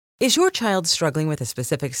Is your child struggling with a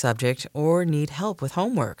specific subject or need help with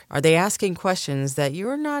homework? Are they asking questions that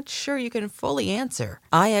you're not sure you can fully answer?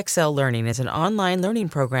 IXL Learning is an online learning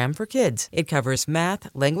program for kids. It covers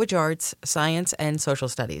math, language arts, science, and social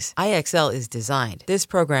studies. IXL is designed. This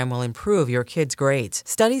program will improve your kids' grades.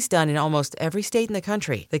 Studies done in almost every state in the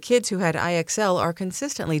country. The kids who had IXL are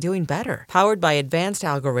consistently doing better. Powered by advanced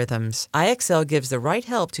algorithms, IXL gives the right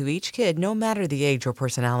help to each kid no matter the age or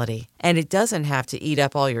personality. And it doesn't have to eat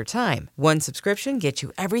up all your time. One subscription gets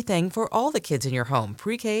you everything for all the kids in your home,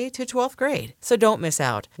 pre-K to 12th grade. So don't miss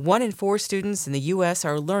out. 1 in 4 students in the U.S.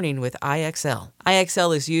 are learning with IXL.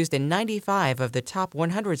 IXL is used in 95 of the top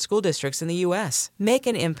 100 school districts in the U.S. Make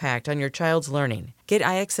an impact on your child's learning. Get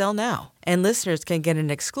IXL now. And listeners can get an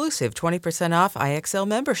exclusive 20% off IXL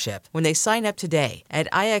membership when they sign up today at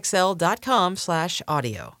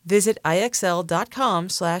IXL.com/audio. Visit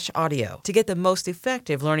IXL.com/audio to get the most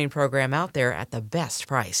effective learning program out there at the best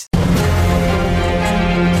price.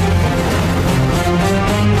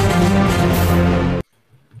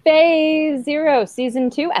 Phase Zero, Season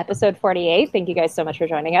 2, Episode 48. Thank you guys so much for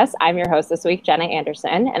joining us. I'm your host this week, Jenna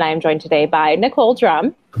Anderson, and I am joined today by Nicole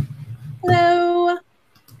Drum. Hello.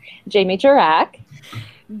 Jamie Chirac.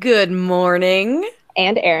 Good morning.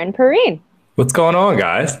 And Aaron Perrine. What's going on,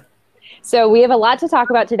 guys? So we have a lot to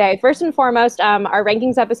talk about today. First and foremost, our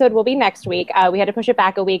rankings episode will be next week. We had to push it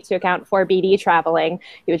back a week to account for BD traveling.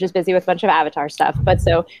 He was just busy with a bunch of Avatar stuff. But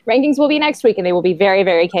so rankings will be next week, and they will be very,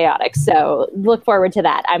 very chaotic. So look forward to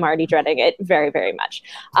that. I'm already dreading it very, very much.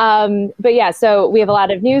 But yeah, so we have a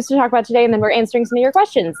lot of news to talk about today, and then we're answering some of your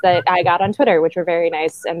questions that I got on Twitter, which were very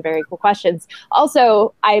nice and very cool questions.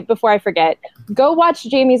 Also, before I forget, go watch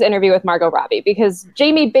Jamie's interview with Margot Robbie, because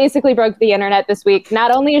Jamie basically broke the internet this week.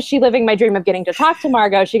 Not only is she living my dream of getting to talk to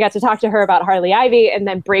Margot, she got to talk to her about Harley Ivy and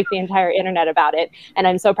then break the entire internet about it. And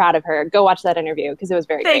I'm so proud of her. Go watch that interview because it was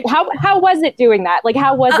very great. How was it doing that? Like,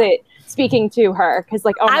 how was it speaking to her? Because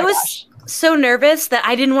like, oh my gosh. So nervous that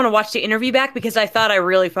I didn't want to watch the interview back because I thought I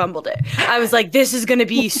really fumbled it. I was like, this is going to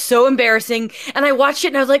be so embarrassing. And I watched it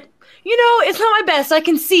and I was like, you know, it's not my best. I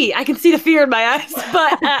can see the fear in my eyes,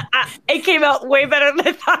 but it came out way better than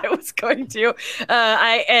I thought it was going to.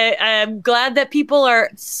 I'm glad that people are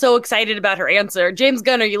so excited about her answer. James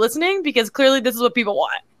Gunn, are you listening? Because clearly this is what people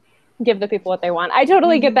want. Give the people what they want. I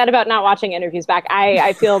totally get that about not watching interviews back.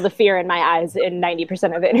 I feel the fear in my eyes in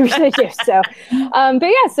 90% of the interviews I do. So, but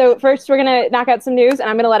yeah, so first we're going to knock out some news and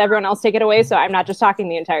I'm going to let everyone else take it away. So I'm not just talking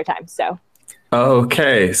the entire time. So.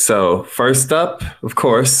 Okay. So first up, of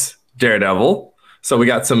course, Daredevil. So we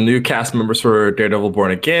got some new cast members for Daredevil Born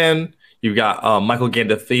Again. You've got Michael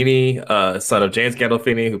Gandolfini, son of James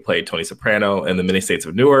Gandolfini, who played Tony Soprano in The Many Saints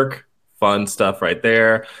of Newark. Fun stuff right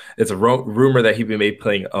there. It's a rumor that he'd be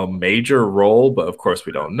playing a major role, but of course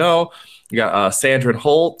we don't know. You got Sandra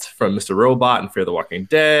Holt from Mr. Robot and Fear the Walking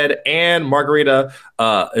Dead, and Margarita,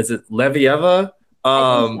 is it Levieva?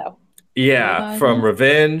 I think so. Yeah, from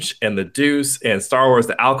Revenge and The Deuce and Star Wars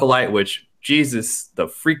The Acolyte, which Jesus, the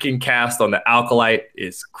freaking cast on The Acolyte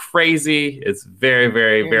is crazy. It's very,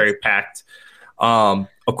 very, very packed. Of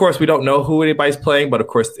course, we don't know who anybody's playing, but of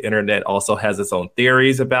course, the internet also has its own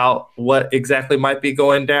theories about what exactly might be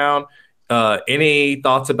going down. Any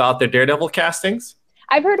thoughts about their Daredevil castings?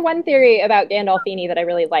 I've heard one theory about Gandolfini that I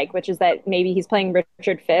really like, which is that maybe he's playing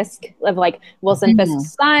Richard Fisk, of like Wilson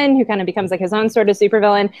Fisk's son, who kind of becomes like his own sort of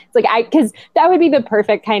supervillain. It's like, because that would be the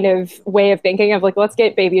perfect kind of way of thinking of like, let's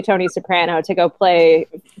get baby Tony Soprano to go play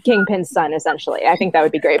Kingpin's son, essentially. I think that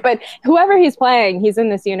would be great. But whoever he's playing, he's in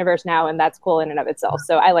this universe now, and that's cool in and of itself.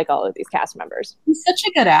 So I like all of these cast members. He's such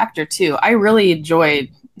a good actor, too. I really enjoyed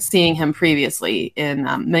seeing him previously in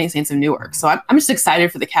Many Saints of Newark. So I'm just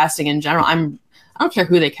excited for the casting in general. I don't care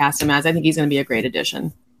who they cast him as. I think he's going to be a great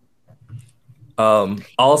addition.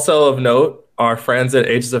 Also of note, our friends at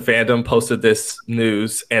Ages of Fandom posted this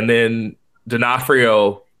news, and then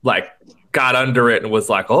D'Onofrio got under it and was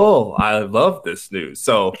like, "Oh, I love this news."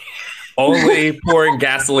 So only pouring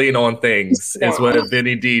gasoline on things is what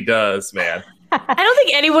Vinny D does, man. I don't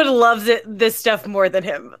think anyone loves this stuff more than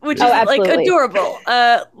him, which is absolutely. like adorable.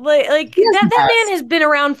 That man has been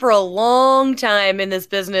around for a long time in this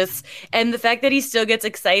business, and the fact that he still gets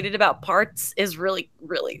excited about parts is really,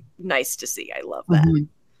 really nice to see. I love that.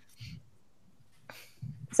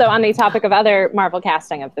 So on the topic of other Marvel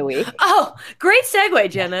casting of the week. Oh, great segue,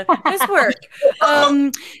 Jenna. Nice work.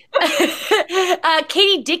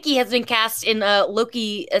 Katie Dickey has been cast in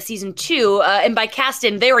Loki season 2, and by cast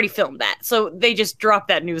in, they already filmed that, so they just dropped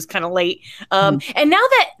that news kind of late. And now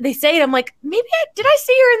that they say it, I'm like, maybe did I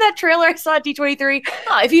see her in that trailer I saw at D23?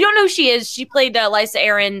 If you don't know who she is, she played Lysa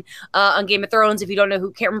Arryn on Game of Thrones. If you don't know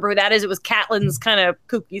can't remember who that is, it was Catelyn's kind of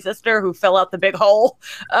kooky sister who fell out the big hole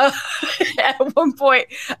at one point.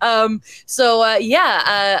 I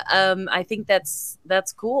think that's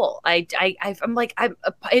cool. I'm like,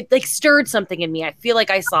 it like stirred something in me. I feel like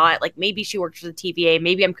I saw it. Like maybe she worked for the TVA.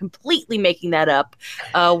 Maybe I'm completely making that up.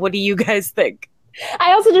 What do you guys think?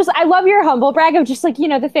 I love your humble brag of just like,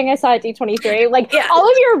 the thing I saw at D23. Like all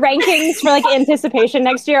of your rankings for like anticipation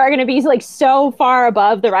next year are going to be like so far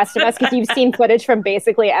above the rest of us because you've seen footage from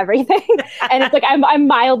basically everything. And it's like, I'm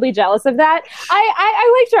mildly jealous of that.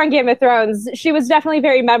 I liked her on Game of Thrones. She was definitely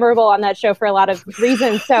very memorable on that show for a lot of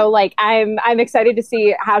reasons. So like, I'm excited to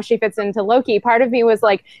see how she fits into Loki. Part of me was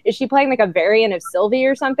like, is she playing like a variant of Sylvie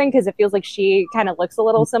or something? Because it feels like she kind of looks a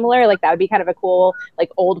little similar. Like that would be kind of a cool,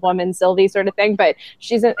 like old woman Sylvie sort of thing. But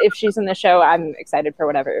if she's in the show, I'm excited for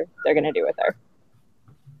whatever they're going to do with her.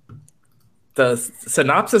 The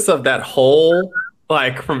synopsis of that whole,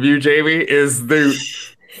 like, from you, Jamie, is the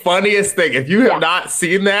funniest thing. If you have not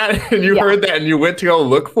seen that and you heard that and you went to go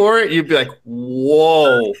look for it, you'd be like,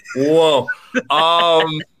 whoa.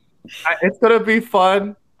 It's going to be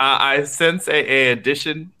fun. I sense a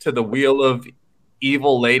addition to the Wheel of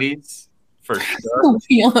Evil ladies. For sure.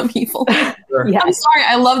 Wheel of Evil. Sure. Yes. I'm sorry.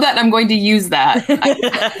 I love that. And I'm going to use that.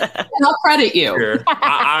 And I'll credit you. Sure.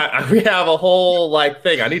 We have a whole like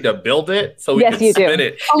thing. I need to build it so we can spin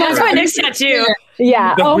it. Oh, that's my next tattoo.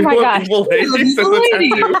 Yeah. Oh my gosh.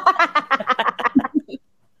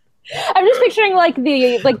 I'm just picturing like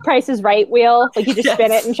the Price is Right wheel. Like you just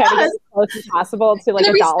spin it and try to get as close as possible to like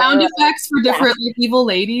a dollar. Sound effects for different like, evil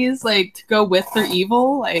ladies, like to go with their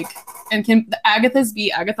evil, like, and can the Agathas be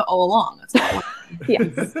Agatha all along? That's all I want.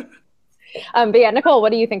 Yes. But yeah, Nicole,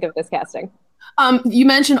 what do you think of this casting? You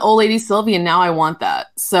mentioned old lady Sylvie, and now I want that.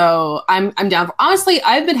 So I'm down for. Honestly,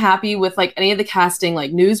 I've been happy with like any of the casting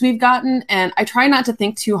like news we've gotten, and I try not to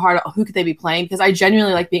think too hard who could they be playing because I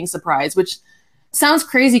genuinely like being surprised, which sounds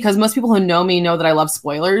crazy because most people who know me know that I love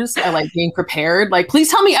spoilers. I like being prepared. Like, please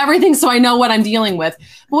tell me everything so I know what I'm dealing with.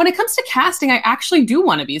 But when it comes to casting, I actually do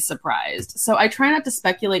want to be surprised. So I try not to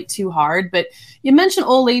speculate too hard. But you mentioned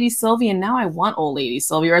old lady Sylvie, and now I want old lady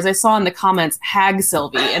Sylvie. Or as I saw in the comments, hag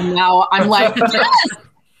Sylvie. And now I'm like, yes,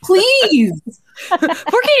 please. Poor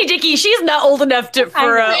Katie Dickey, she's not old enough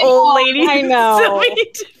for old lady. I know.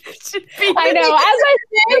 I know. As I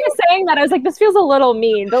was saying that, I was like, this feels a little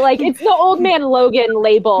mean, but like, it's the old man Logan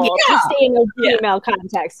label to stay in a female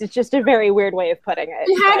context. It's just a very weird way of putting it.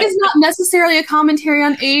 And hag is not necessarily a commentary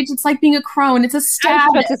on age. It's like being a crone. It's a stab.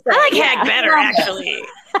 I like hag better, actually.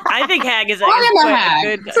 I think hag is a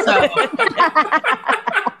good. So.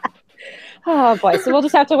 Oh boy, so we'll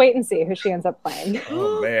just have to wait and see who she ends up playing.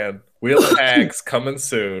 Oh man, Wheel of Hags coming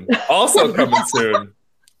soon. Also coming soon,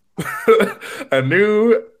 a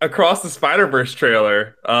new Across the Spider-Verse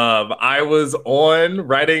trailer. I was on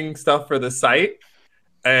writing stuff for the site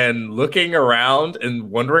and looking around and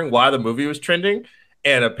wondering why the movie was trending,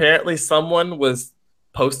 and apparently someone was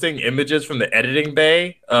posting images from the editing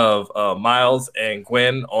bay of Miles and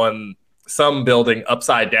Gwen on some building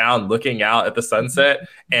upside down looking out at the sunset,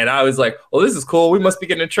 and I was like, well, this is cool, we must be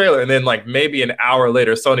getting a trailer. And then like maybe an hour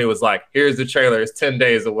later Sony was like, here's the trailer, it's 10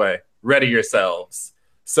 days away, ready yourselves.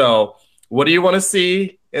 So what do you want to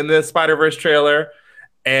see in the Spider-Verse trailer?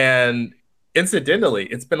 And incidentally,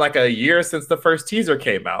 it's been like a year since the first teaser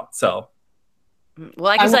came out, so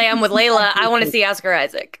well, I can say I'm with Layla. I want to see Oscar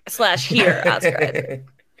Isaac / hear Oscar Isaac.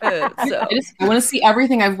 I want to see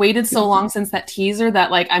everything. I've waited so long since that teaser that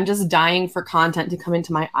like I'm just dying for content to come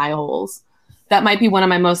into my eye holes. That might be one of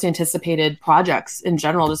my most anticipated projects in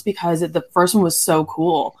general, just because the first one was so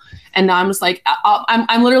cool. And now I'm just like,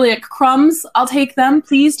 I'm literally at crumbs. I'll take them,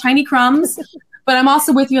 please, tiny crumbs. But I'm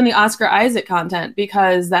also with you on the Oscar Isaac content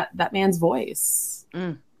because that man's voice.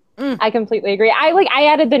 I completely agree. I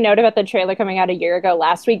added the note about the trailer coming out a year ago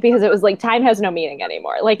last week because it was like time has no meaning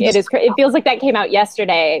anymore. Like it feels like that came out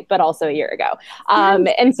yesterday, but also a year ago.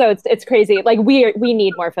 And so it's crazy. Like we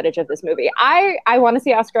need more footage of this movie. I want to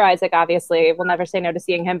see Oscar Isaac. Obviously, we'll never say no to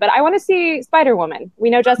seeing him. But I want to see Spider-Woman.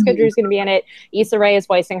 We know Jessica Drew's going to be in it. Issa Rae is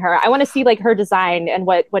voicing her. I want to see like her design and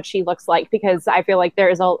what she looks like because I feel like there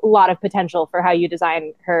is a lot of potential for how you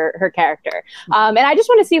design her character. And I just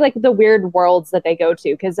want to see like the weird worlds that they go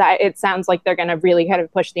to because it sounds like they're going to really kind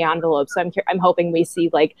of push the envelope. So I'm hoping we see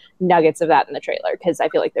like nuggets of that in the trailer, because I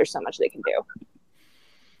feel like there's so much they can do.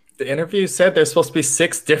 The interview said there's supposed to be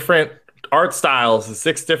 6 different art styles and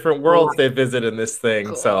 6 different worlds they visit in this thing.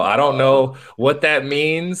 Cool. So I don't know what that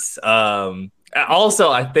means.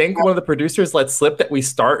 Also, I think one of the producers let slip that we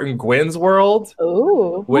start in Gwen's world,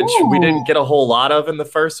 which we didn't get a whole lot of in the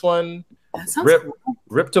first one.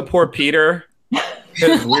 Rip to poor Peter,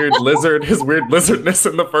 his weird lizardness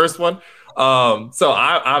in the first one. So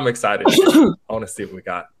I'm excited. I want to see what we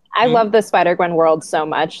got. I love the Spider-Gwen world so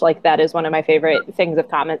much. Like, that is one of my favorite things of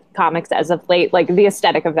comics as of late. Like, the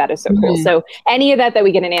aesthetic of that is so cool. So any of that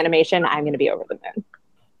we get in animation, I'm going to be over the moon.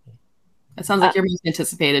 That sounds like your most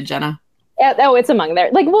anticipated, Jenna. Oh, it's among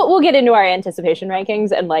there. Like, we'll get into our anticipation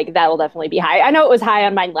rankings, and like that'll definitely be high. I know it was high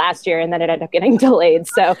on mine last year, and then it ended up getting delayed.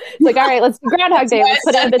 So it's like, all right, let's Groundhog Day. Let's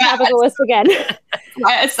put it at the top of the list again.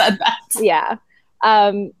 I said that. Yeah.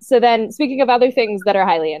 So then, speaking of other things that are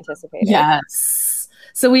highly anticipated. Yes.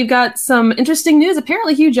 So we've got some interesting news.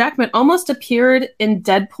 Apparently, Hugh Jackman almost appeared in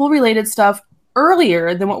Deadpool-related stuff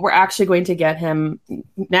earlier than what we're actually going to get him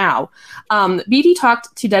now. BD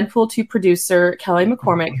talked to Deadpool 2 producer Kelly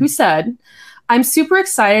McCormick, who said, "I'm super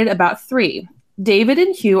excited about 3. David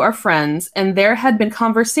and Hugh are friends, and there had been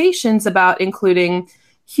conversations about including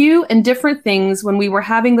Hugh and different things when we were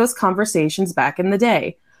having those conversations back in the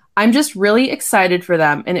day. I'm just really excited for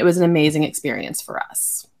them, and it was an amazing experience for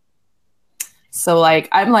us." So, like,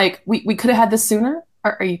 I'm like, we could have had this sooner?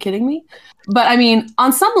 Are you kidding me? But I mean,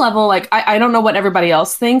 on some level, like, I don't know what everybody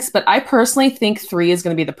else thinks, but I personally think 3 is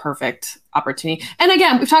going to be the perfect opportunity. And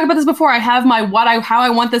again, we've talked about this before. I have my how I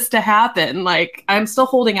want this to happen. Like, I'm still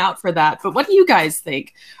holding out for that. But what do you guys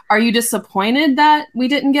think? Are you disappointed that we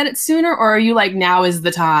didn't get it sooner? Or are you like, now is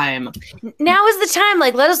the time? Now is the time.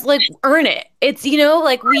 Like, let us like earn it. It's,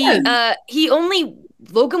 like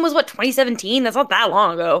Logan was 2017? That's not that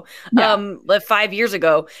long ago. Yeah. Like 5 years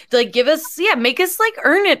ago. Like, make us like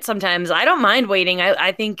earn it sometimes. I don't mind waiting.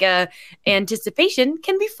 I think anticipation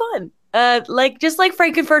can be fun. Just like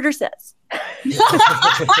Frankenfurter says.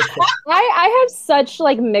 I have such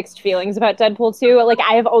like mixed feelings about Deadpool 2. Like,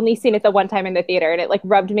 I have only seen it the one time in the theater, and it like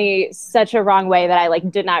rubbed me such a wrong way that I like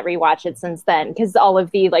did not rewatch it since then, because all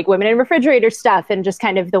of the like women in refrigerator stuff and just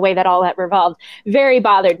kind of the way that all that revolved very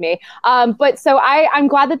bothered me. But so I'm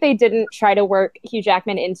glad that they didn't try to work Hugh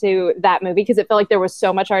Jackman into that movie, because it felt like there was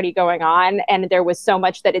so much already going on, and there was so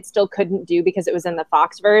much that it still couldn't do because it was in the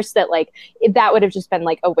Foxverse, that like that would have just been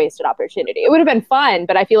like a wasted opportunity. It would have been fun,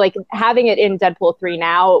 but I feel like having it in Deadpool 3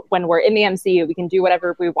 now, when we're in the MCU, we can do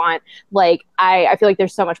whatever we want. Like, I feel like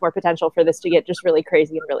there's so much more potential for this to get just really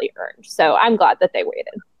crazy and really earned. So I'm glad that they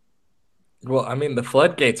waited. Well, I mean, the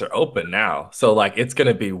floodgates are open now. So like, it's going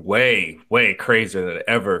to be way, way crazier than it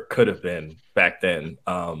ever could have been back then.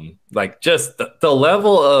 Like, just the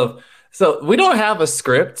level of, so we don't have a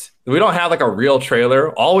script. We don't have like a real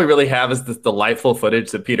trailer. All we really have is this delightful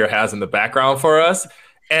footage that Peter has in the background for us.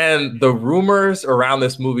 And the rumors around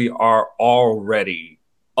this movie are already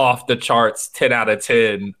off the charts, 10 out of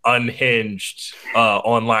 10, unhinged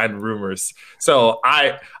online rumors. So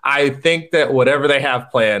I think that whatever they have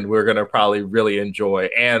planned, we're going to probably really enjoy.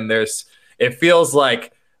 And it feels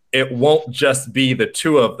like it won't just be the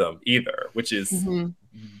 2 of them either, which is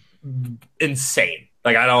insane.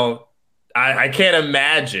 Like, I can't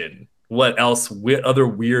imagine what else other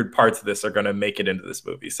weird parts of this are going to make it into this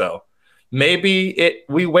movie. So maybe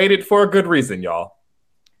we waited for a good reason, y'all.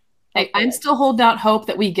 Hey, I'm still holding out hope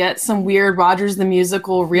that we get some weird Rogers the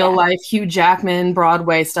Musical, real life Hugh Jackman,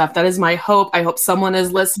 Broadway stuff. That is my hope. I hope someone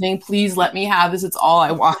is listening. Please let me have this. It's all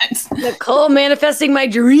I want. Nicole manifesting my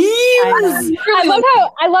dreams.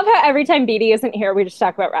 I love how every time BD isn't here, we just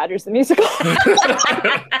talk about Rogers the Musical.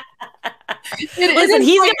 Listen,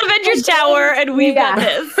 he's got Avengers Tower, and we've got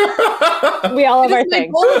this. We all have our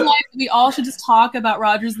things. We all should just talk about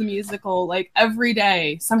Rogers the Musical like every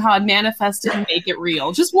day. Somehow manifest it and make it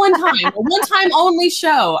real. Just one time, a one-time only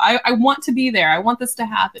show. I want to be there. I want this to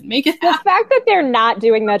happen. Make it happen. The fact that they're not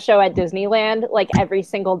doing that show at Disneyland like every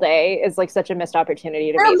single day is like such a missed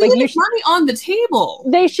opportunity to me. Like, you should money on the table.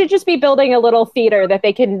 They should just be building a little theater that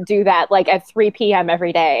they can do that like at 3 p.m.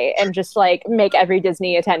 every day, and just like make every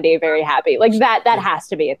Disney attendee very happy. Like, that has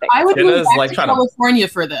to be a thing. I would move back to California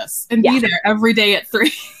for this and be there every day at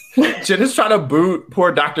 3. Jenna's trying to boot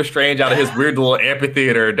poor Doctor Strange out of his weird little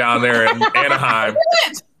amphitheater down there in Anaheim.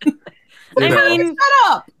 I mean,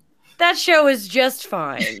 that show is just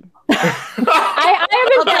fine. I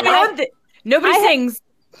haven't. Nobody sings.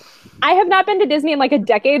 I have not been to Disney in like a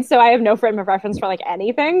decade, so I have no frame of reference for like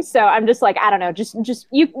anything. So I'm just like, I don't know, just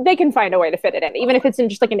they can find a way to fit it in, even if it's in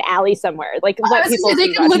just like an alley somewhere. Like let people. They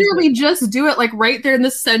can literally just do it like right there in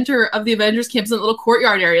the center of the Avengers campus in a little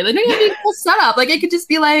courtyard area. They don't even need a full setup. Like it could just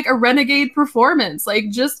be like a renegade performance. Like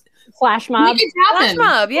just flash mob. Make it happen.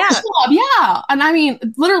 Flash mob, yeah. Flash mob, yeah. And I mean,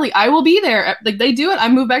 literally, I will be there. Like they do it. I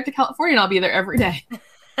move back to California and I'll be there every day.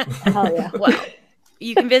 Hell yeah. Well,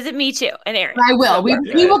 you can visit me too, and Erin. I will. We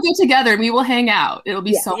will go together and we will hang out. It'll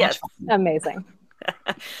be so much fun. Amazing.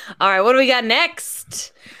 All right, what do we got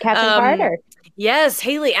next? Captain Carter. Yes,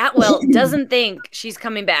 Haley Atwell doesn't think she's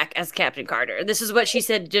coming back as Captain Carter. This is what she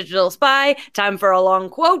said to Digital Spy. Time for a long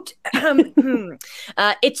quote.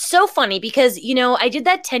 It's so funny because, you know, I did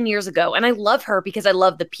that 10 years ago and I love her because I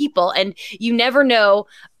love the people, and you never know.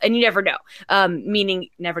 And you never know, meaning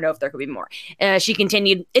never know if there could be more. She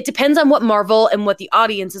continued, it depends on what Marvel and what the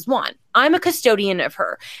audiences want. I'm a custodian of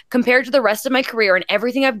her. Compared to the rest of my career and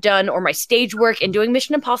everything I've done, or my stage work and doing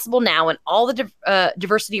Mission Impossible now, and all the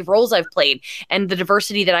diversity of roles I've played and the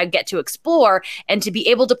diversity that I get to explore, and to be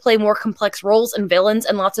able to play more complex roles and villains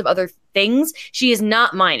and lots of other things, she is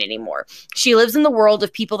not mine anymore. She lives in the world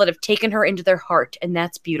of people that have taken her into their heart, and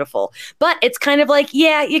that's beautiful. But it's kind of like,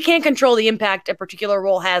 yeah, you can't control the impact a particular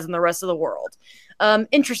role has in the rest of the world.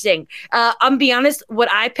 Interesting. I'm be honest, what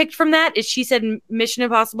I picked from that is she said Mission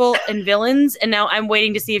Impossible and villains, and now I'm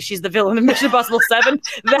waiting to see if she's the villain of Mission Impossible 7.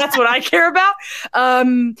 That's what I care about.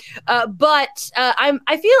 But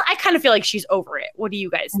I kind of feel like she's over it. What do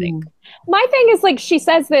you guys think? My thing is, like, she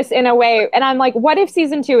says this in a way, and I'm like, what if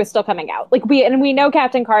season 2 is still coming out? Like, we know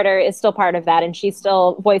Captain Carter is still part of that, and she's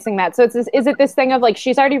still voicing that. So is it this thing of like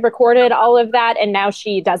she's already recorded all of that, and now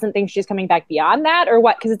she doesn't think she's coming back beyond that, or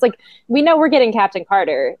what? Because it's like we know we're getting Captain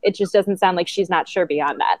Carter. It just doesn't sound like she's not sure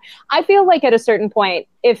beyond that. I feel like at a certain point,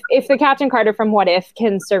 if the Captain Carter from What If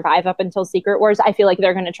can survive up until Secret Wars, I feel like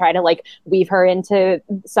they're going to try to like weave her into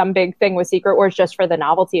some big thing with Secret Wars just for the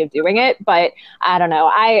novelty of doing it. But I don't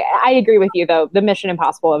know. I agree with you though. The Mission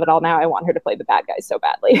Impossible of it all now, I want her to play the bad guys so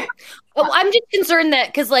badly. Well, I'm just concerned that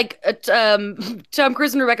because like Tom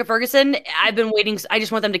Cruise and Rebecca Ferguson, I've been waiting. I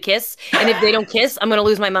just want them to kiss, and if they don't kiss, I'm gonna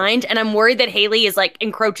lose my mind. And I'm worried that Haley is like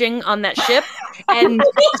encroaching on that ship, and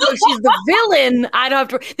so she's the villain. I don't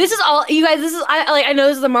have to. This is all you guys. This is I know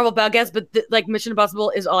this is a Marvel podcast, but like Mission Impossible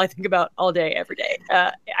is all I think about all day, every day.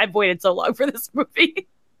 I've waited so long for this movie.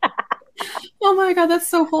 Oh my God, that's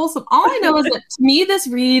so wholesome. All I know is that to me, this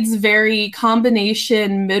reads very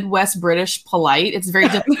combination Midwest British polite. It's very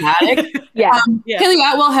diplomatic. Yeah. Haley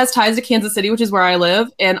Atwell has ties to Kansas City, which is where I live.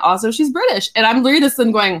 And also she's British. And I'm reading this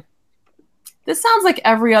and going, this sounds like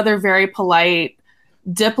every other very polite,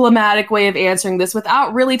 diplomatic way of answering this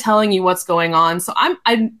without really telling you what's going on. So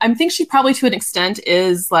I think she probably to an extent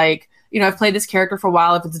is like, you know, I've played this character for a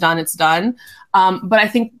while. If it's done, it's done. But I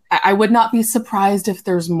think I would not be surprised if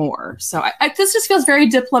there's more. So this just feels very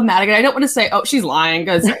diplomatic. And I don't want to say, oh, she's lying.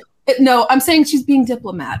 Because no, I'm saying she's being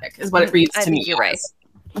diplomatic is what it reads to me. You're right.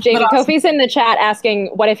 Jamie, Kofi's in the chat asking,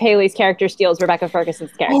 what if Haley's character steals Rebecca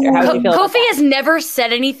Ferguson's character? How would you feel about Kofi that? has never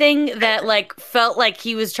said anything that like felt like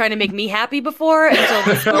he was trying to make me happy before until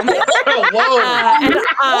this moment. And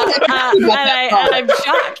I'm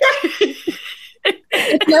shocked.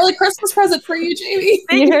 It's an early Christmas present for you, Jamie.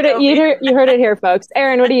 You heard it here, folks.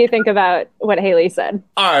 Erin, what do you think about what Haley said?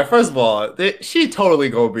 All right, first of all, she totally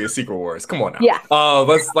gonna be a Secret Wars. Come on now. Yeah.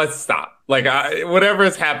 Let's stop. Like, whatever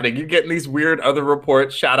is happening, you're getting these weird other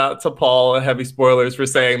reports. Shout out to Paul, heavy spoilers, for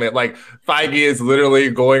saying that like Feige is literally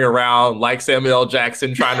going around like Samuel L.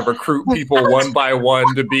 Jackson trying to recruit people one by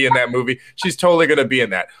one to be in that movie. She's totally gonna be in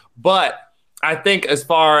that. But I think as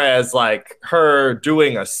far as like her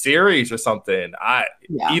doing a series or something,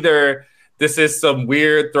 either this is some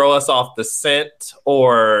weird throw us off the scent,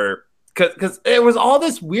 or because there was all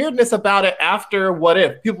this weirdness about it after What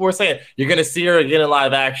If. People were saying you're going to see her again in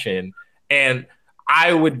live action. And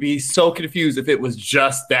I would be so confused if it was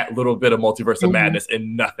just that little bit of multiverse of madness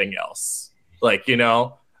and nothing else. Like, you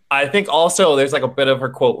know, I think also there's like a bit of her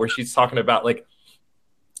quote where she's talking about like,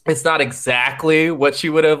 it's not exactly what she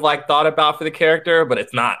would have like thought about for the character, but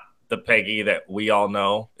it's not the Peggy that we all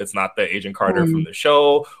know. It's not the Agent Carter from the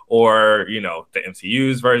show, or, you know, the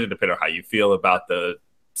MCU's version, depending on how you feel about the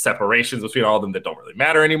separations between all of them that don't really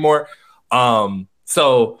matter anymore.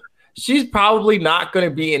 So she's probably not going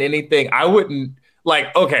to be in anything. I wouldn't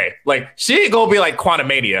like, okay, like she ain't gonna be like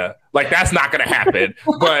Quantumania. Like that's not gonna happen.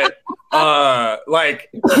 But like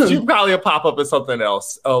she probably will pop up as something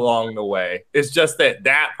else along the way. It's just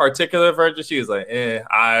that particular version, she was like,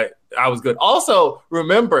 I was good. Also,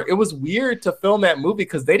 remember, it was weird to film that movie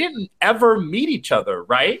because they didn't ever meet each other,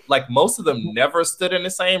 right? Like most of them never stood in the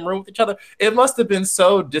same room with each other. It must have been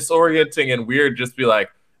so disorienting and weird just be like,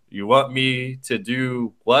 you want me to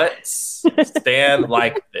do what? Stand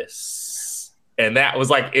like this. And that was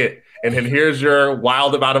like it. And then here's your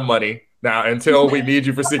wild amount of money. Now, until we need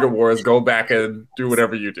you for Secret Wars, go back and do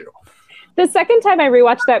whatever you do. The second time I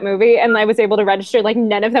rewatched that movie and I was able to register, like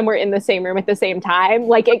none of them were in the same room at the same time.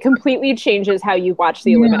 Like it completely changes how you watch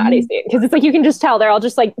the Illuminati scene. Because it's like you can just tell they're all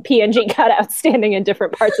just like PNG cutouts standing in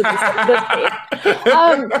different parts of the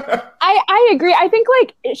scene. I agree. I think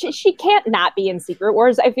like she can't not be in Secret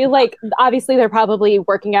Wars. I feel like obviously they're probably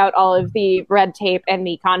working out all of the red tape and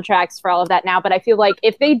the contracts for all of that now. But I feel like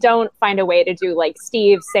if they don't find a way to do like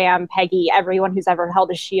Steve, Sam, Peggy, everyone who's ever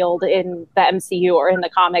held a shield in the MCU or in the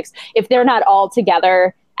comics, if they're not all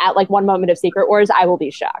together at like one moment of Secret Wars, I will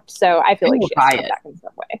be shocked. So I feel like she has to come back in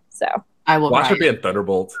some way. So I will watch her be in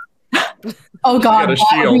Thunderbolt. Oh God,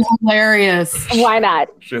 that would be hilarious. Why not?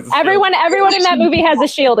 Everyone in that movie has a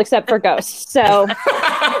shield except for Ghost. So yeah.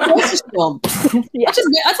 Let's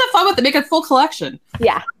have fun with it. Make a full collection.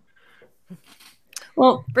 Yeah.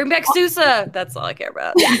 Well, bring back Sousa. That's all I care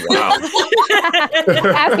about. Yeah. Wow.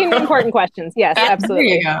 Asking important questions. Yes, absolutely.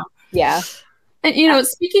 There you go. Yeah. And, you know,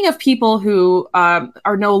 speaking of people who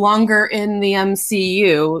are no longer in the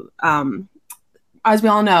MCU, as we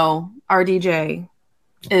all know, RDJ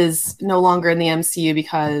is no longer in the MCU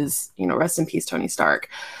because, you know, rest in peace, Tony Stark.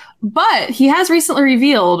 But he has recently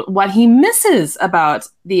revealed what he misses about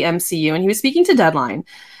the MCU. And he was speaking to Deadline.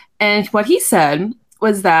 And what he said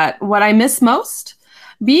was that what I miss most,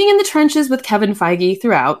 being in the trenches with Kevin Feige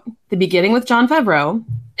throughout, the beginning with Jon Favreau,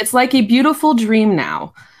 it's like a beautiful dream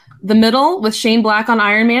now. The middle with Shane Black on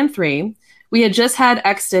Iron Man 3. We had just had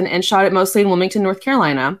Exton and shot it mostly in Wilmington, North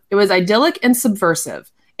Carolina. It was idyllic and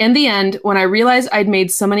subversive. In the end, when I realized I'd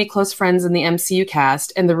made so many close friends in the MCU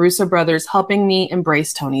cast and the Russo brothers helping me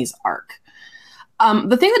embrace Tony's arc.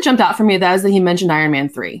 The thing that jumped out for me that is that he mentioned Iron Man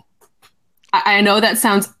 3. I know that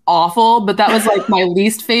sounds awful, but that was like my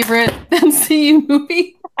least favorite MCU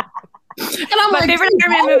movie. And I'm my favorite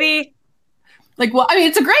Iron Man movie. Like, well, I mean,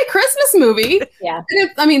 it's a great Christmas movie. Yeah.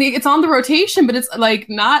 And it's on the rotation, but it's like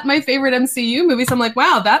not my favorite MCU movie. So I'm like,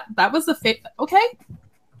 wow, that was okay,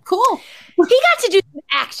 cool. He got to do some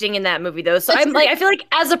acting in that movie though. So I feel like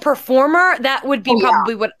as a performer, that would be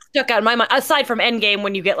probably what stuck out in my mind. Aside from Endgame,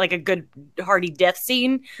 when you get like a good hearty death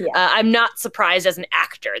scene, I'm not surprised as an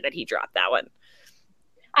actor that he dropped that one.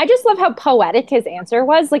 I just love how poetic his answer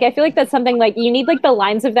was. Like, I feel like that's something like you need like the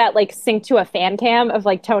lines of that like sync to a fan cam of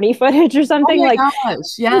like Tony footage or something. Oh my like,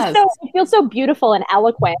 gosh, yes. It feels so beautiful and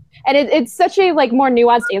eloquent, and it's such a like more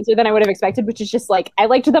nuanced answer than I would have expected. Which is just like I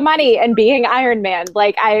liked the money and being Iron Man.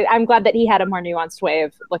 Like I'm glad that he had a more nuanced way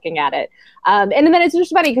of looking at it. And then it's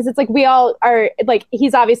just funny because it's like we all are like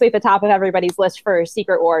he's obviously at the top of everybody's list for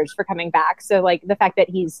Secret Wars for coming back. So like the fact that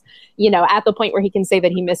he's at the point where he can say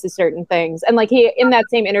that he misses certain things, and like he in that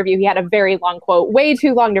same interview he had a very long quote, way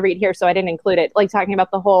too long to read here, so I didn't include it, like talking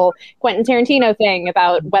about the whole Quentin Tarantino thing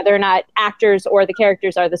about whether or not actors or the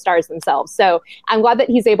characters are the stars themselves. So I'm glad that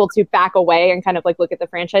he's able to back away and kind of like look at the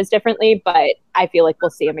franchise differently, but I feel like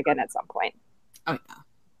we'll see him again at some point. Oh yeah.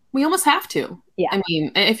 We almost have to. Yeah. I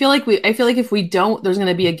mean, I feel like if we don't, there's going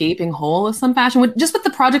to be a gaping hole of some fashion. Just with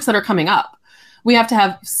the projects that are coming up, we have to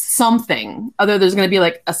have something. Other there's going to be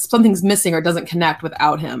like something's missing or doesn't connect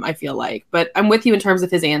without him. I feel like, but I'm with you in terms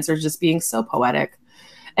of his answers just being so poetic.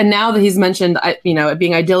 And now that he's mentioned, it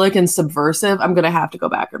being idyllic and subversive, I'm going to have to go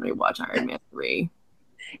back and rewatch Iron Man 3.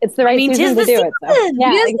 It's the right season to do it. So.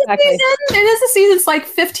 Yeah, exactly. It is the season. It's like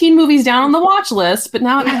 15 movies down on the watch list, but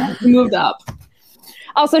now it's moved up.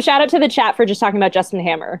 Also, shout out to the chat for just talking about Justin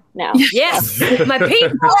Hammer now. Yes, my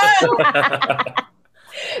people.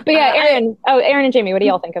 But yeah, Aaron and Jamie, what do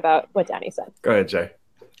y'all think about what Danny said? Go ahead, Jay.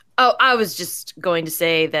 Oh, I was just going to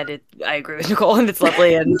say that I agree with Nicole and it's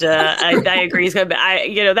lovely, and I agree. It's good, but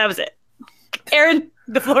that was it. Aaron,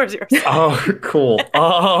 the floor is yours. Oh, cool.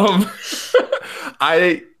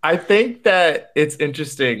 I think that it's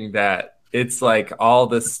interesting that it's like all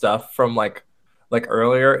this stuff from like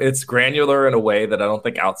earlier. It's granular in a way that I don't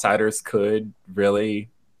think outsiders could really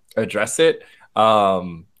address it.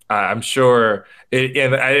 I'm sure it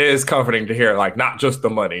is comforting to hear, like, not just the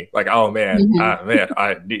money. Like, oh man,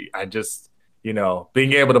 I just,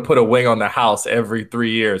 being able to put a wing on the house every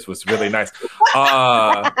 3 years was really nice.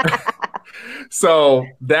 So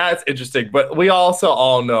that's interesting. But we also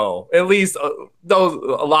all know, at least a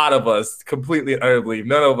lot of us, completely and utterly,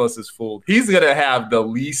 none of us is fooled. He's gonna have the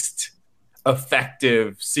least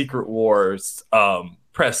effective Secret Wars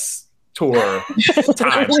press tour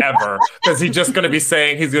time ever, because he's just going to be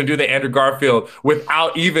saying he's going to do the Andrew Garfield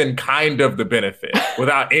without even kind of the benefit,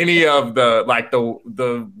 without any of the like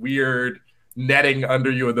the weird netting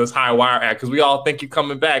under you in those high wire act, because we all think you're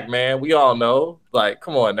coming back, man. We all know, like,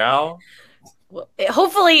 come on now. Well,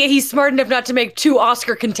 hopefully he's smart enough not to make 2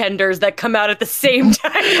 Oscar contenders that come out at the same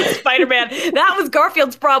time as Spider-Man. That was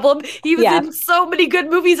Garfield's problem. He was in so many good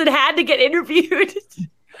movies and had to get interviewed.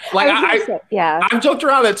 Like I've joked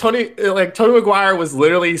around that Tony Maguire was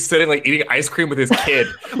literally sitting like eating ice cream with his kid.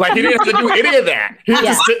 Like he didn't have to do any of that. He was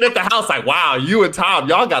just sitting at the house like, wow, you and Tom,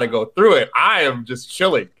 y'all got to go through it. I am just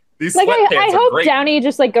chilling. These like sweatpants I are hope great. Downey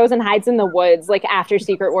just like goes and hides in the woods like after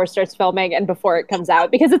Secret War starts filming and before it comes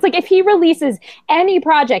out, because it's like if he releases any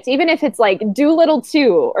project, even if it's like Doolittle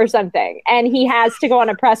 2 or something, and he has to go on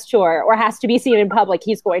a press tour or has to be seen in public,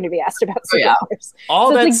 he's going to be asked about Secret Wars. All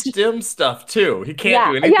so that like, STEM stuff too. He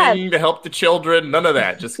can't do anything to help the children. None of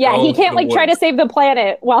that. Just he can't like woods. try to save the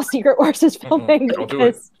planet while Secret Wars is filming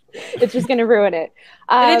because it's just going to ruin it.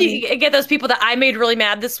 And then you get those people that I made really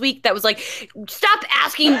mad this week that was like, stop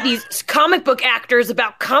asking these comic book actors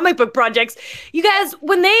about comic book projects. You guys,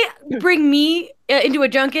 when they bring me into a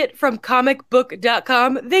junket from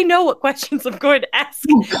comicbook.com, they know what questions I'm going to ask.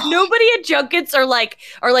 Nobody at junkets are like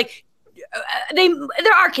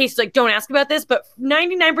there are cases like don't ask about this, but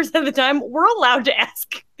 99% of the time we're allowed to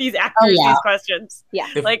ask these actors these questions. Yeah.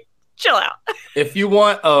 Like, chill out. If you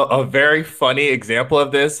want a very funny example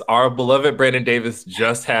of this, our beloved Brandon Davis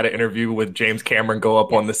just had an interview with James Cameron go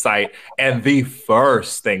up on the site, and the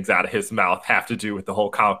first things out of his mouth have to do with the whole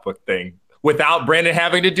comic book thing without Brandon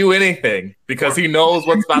having to do anything, because he knows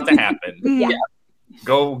what's about to happen. Yeah.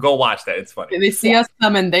 Go watch that. It's funny. They see us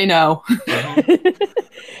coming, they know.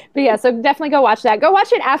 But yeah, so definitely go watch that. Go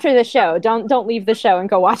watch it after the show. Don't leave the show and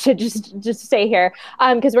go watch it. Just stay here,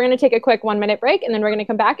 because we're going to take a quick 1-minute break, and then we're going to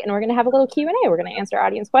come back and we're going to have a little Q&A. We're going to answer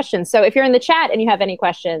audience questions. So if you're in the chat and you have any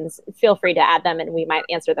questions, feel free to add them and we might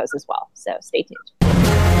answer those as well. So stay tuned.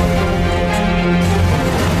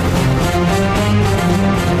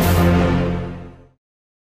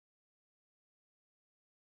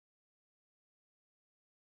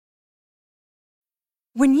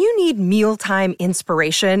 When you need mealtime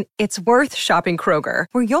inspiration, it's worth shopping Kroger,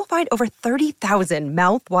 where you'll find over 30,000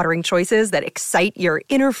 mouth-watering choices that excite your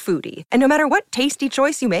inner foodie. And no matter what tasty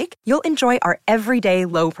choice you make, you'll enjoy our everyday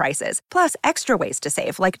low prices, plus extra ways to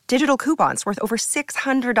save, like digital coupons worth over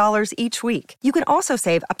 $600 each week. You can also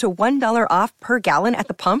save up to $1 off per gallon at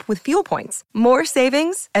the pump with fuel points. More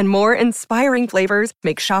savings and more inspiring flavors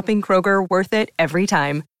make shopping Kroger worth it every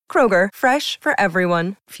time. Kroger, fresh for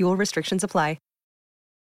everyone. Fuel restrictions apply.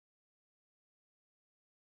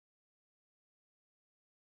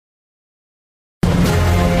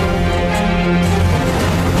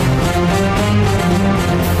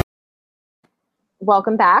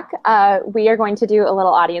 Welcome back. We are going to do a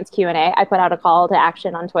little audience Q&A. I put out a call to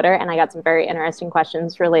action on Twitter, and I got some very interesting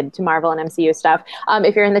questions related to Marvel and MCU stuff.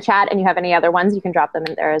 If you're in the chat and you have any other ones, you can drop them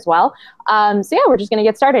in there as well. So yeah, we're just going to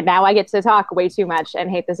get started. Now I get to talk way too much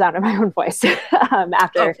and hate the sound of my own voice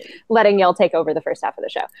after letting Yale take over the first half of the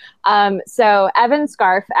show. So Evan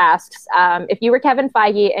Scarf asks, if you were Kevin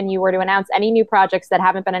Feige and you were to announce any new projects that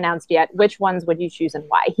haven't been announced yet, which ones would you choose and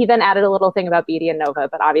why? He then added a little thing about Beatty and Nova,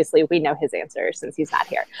 but obviously we know his answer since he's not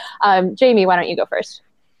here. Jamie, why don't you go first?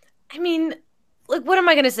 I mean, like, what am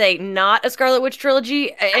I gonna say? Not a Scarlet Witch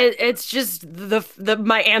trilogy? It's just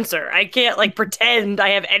my answer. I can't like pretend I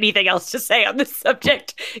have anything else to say on this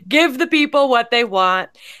subject. Give the people what they want.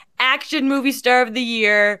 Action movie star of the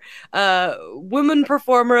year, woman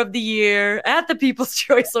performer of the year at the People's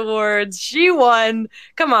Choice Awards. She won.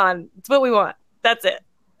 Come on, it's what we want. That's it.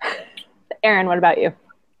 Aaron, what about you?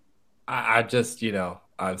 I just,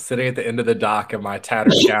 I'm sitting at the end of the dock in my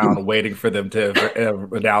tattered gown, waiting for them to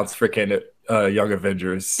announce freaking Young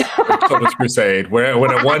Avengers, Children's Crusade. When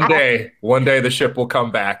one day the ship will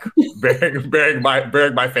come back, bearing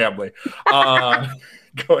my family.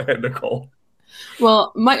 Go ahead, Nicole.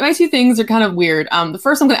 Well, my two things are kind of weird. The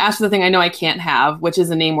first, I'm going to ask for the thing I know I can't have, which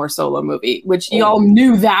is a Namor solo movie, which you all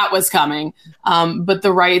knew that was coming. But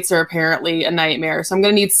the rights are apparently a nightmare. So I'm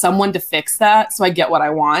going to need someone to fix that so I get what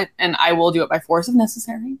I want. And I will do it by force if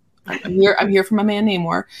necessary. I'm here for my man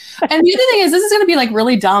Namor. And the other thing is, this is going to be like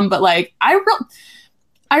really dumb, but like I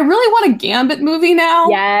really want a Gambit movie now.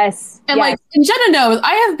 Yes. And like, and Jenna knows,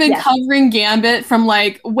 I have been covering Gambit from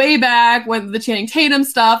like way back with the Channing Tatum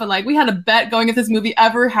stuff. And like, we had a bet going if this movie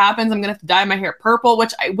ever happens, I'm going to have to dye my hair purple,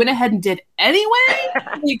 which I went ahead and did anyway.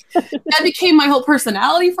 Like, that became my whole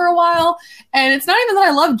personality for a while. And it's not even that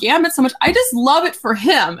I love Gambit so much. I just love it for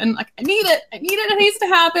him. And like, I need it. It needs to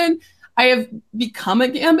happen. I have become a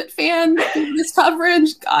Gambit fan through this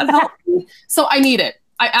coverage. God help me. So I need it.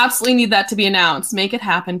 I absolutely need that to be announced. Make it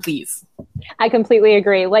happen, please. I completely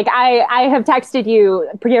agree. Like I have texted you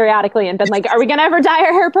periodically and been like, are we gonna ever dye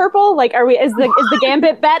our hair purple? Like, is the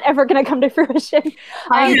Gambit bet ever gonna come to fruition?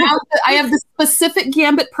 I have the specific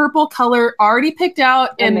Gambit purple color already picked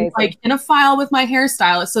out and like in a file with my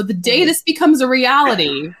hairstylist. So the day this becomes a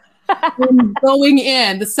reality, I'm going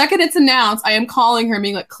in. The second it's announced, I am calling her and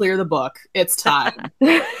being like, clear the book. It's time.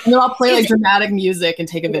 And then I'll play like dramatic music and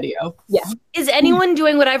take a video. Yeah. Is anyone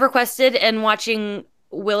doing what I've requested and watching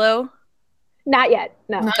Willow? Not yet.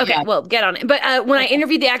 No. Okay, well, get on it. But when I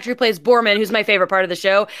interviewed the actor who plays Borman, who's my favorite part of the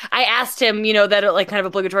show, I asked him, that like kind of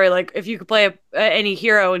obligatory, like if you could play any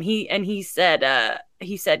hero, and he said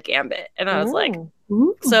Gambit, and I was like,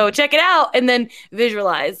 so check it out, and then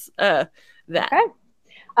visualize that. Okay.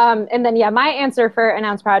 And then my answer for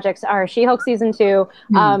announced projects are She-Hulk season 2,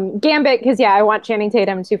 Gambit because I want Channing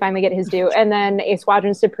Tatum to finally get his due, and then a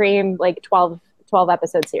Squadron Supreme like 12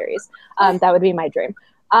 episode series. That would be my dream.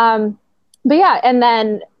 But and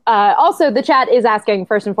then also the chat is asking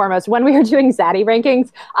first and foremost when we are doing Zaddy rankings.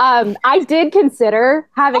 I did consider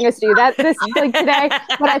having us do that this today,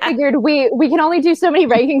 but I figured we can only do so many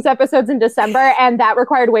rankings episodes in December, and that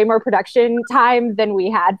required way more production time than we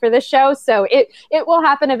had for this show. So it will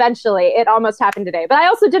happen eventually. It almost happened today, but I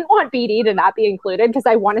also didn't want BD to not be included because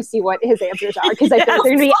I want to see what his answers are because I think they're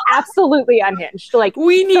going to be absolutely unhinged. Like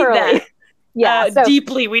we need thoroughly. that. Yeah, so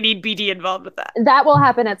deeply we need BD involved with that. That will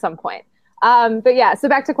happen at some point. So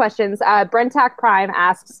back to questions. Brentak Prime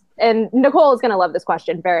asks, and Nicole is going to love this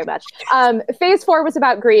question very much. Phase 4 was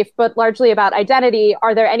about grief, but largely about identity.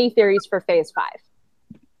 Are there any theories for Phase 5?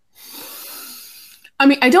 I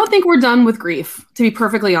mean, I don't think we're done with grief, to be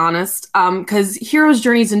perfectly honest, because heroes'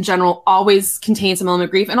 journeys in general always contain some element of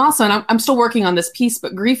grief. And also, and I'm still working on this piece,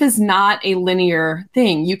 but grief is not a linear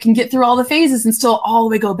thing. You can get through all the phases and still all the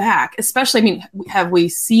way go back. Especially, I mean, have we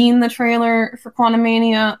seen the trailer for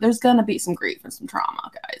Quantumania? There's going to be some grief and some trauma,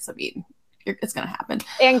 guys. I mean, it's going to happen.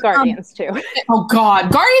 And Guardians, too. Oh,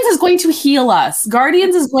 God. Guardians is going to heal us.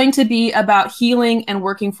 Guardians is going to be about healing and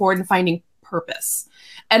working forward and finding purpose.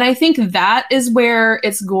 And I think that is where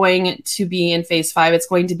it's going to be in Phase 5. It's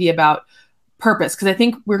going to be about purpose, because I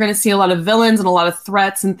think we're going to see a lot of villains and a lot of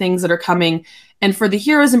threats and things that are coming. And for the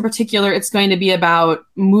heroes in particular, it's going to be about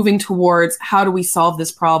moving towards how do we solve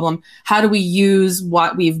this problem? How do we use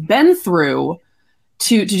what we've been through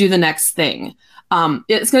to do the next thing?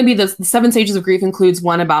 It's going to be the 7 stages of grief includes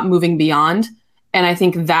one about moving beyond. And I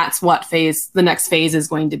think that's what the next phase is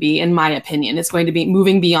going to be, in my opinion. It's going to be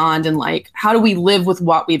moving beyond and like, how do we live with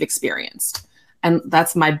what we've experienced? And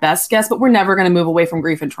that's my best guess, but we're never going to move away from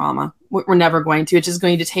grief and trauma. We're never going to. It's just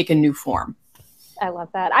going to take a new form. I love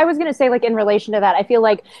that. I was going to say, like, in relation to that, I feel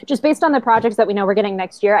like just based on the projects that we know we're getting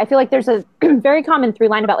next year, I feel like there's a very common through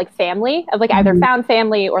line about like family of like either found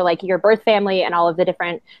family or like your birth family and all of the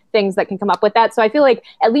different things that can come up with that. So I feel like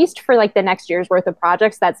at least for like the next year's worth of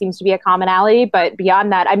projects, that seems to be a commonality. But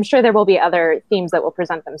beyond that, I'm sure there will be other themes that will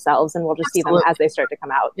present themselves and we'll just see them as they start to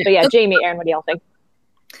come out. Yeah. But yeah, Jamie, Aaron, what do y'all think?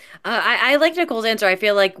 I like Nicole's answer. I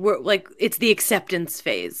feel like we're like, it's the acceptance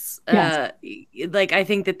phase. Yes. Like, I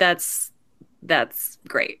think that's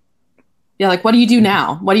great. Yeah, like what do you do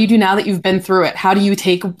now? What do you do now that you've been through it? How do you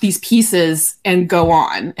take these pieces and go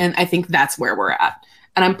on? And I think that's where we're at.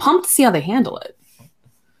 And I'm pumped to see how they handle it.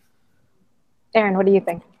 Aaron, what do you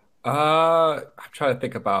think? I'm trying to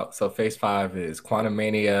think about, so Phase 5 is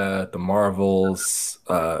Quantumania, The Marvels,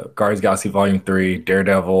 Guardians of the Galaxy Volume 3,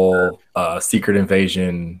 Daredevil, Secret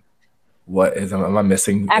Invasion. What is, am I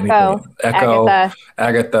missing anything? Echo,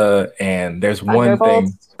 Agatha, and there's one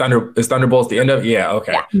thing. Is Thunderbolts the end of? Yeah,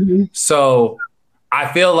 okay. Yeah. Mm-hmm. So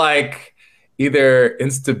I feel like either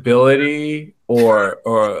instability or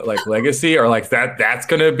like legacy or like that's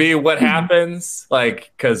gonna be what happens.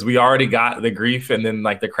 Like, because we already got the grief and then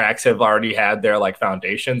like the cracks have already had their like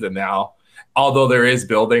foundations, and now although there is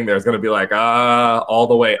building, there's gonna be like all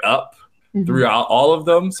the way up. Mm-hmm. Throughout all of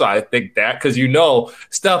them. So I think that, because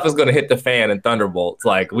stuff is going to hit the fan in Thunderbolts.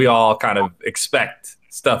 Like we all kind of expect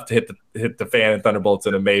stuff to hit the fan in Thunderbolts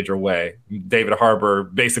in a major way. David Harbour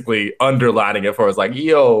basically underlining it for us, like,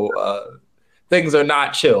 things are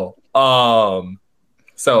not chill.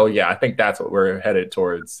 So yeah, I think that's what we're headed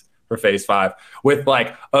towards for Phase 5, with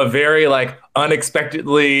like a very like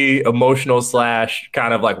unexpectedly emotional /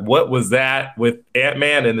 kind of like what was that with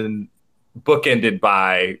Ant-Man, and then bookended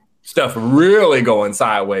by stuff really going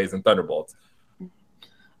sideways in Thunderbolts.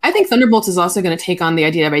 I think Thunderbolts is also going to take on the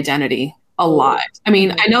idea of identity a lot. I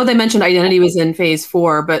mean, I know they mentioned identity was in Phase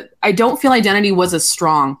 4, but I don't feel identity was as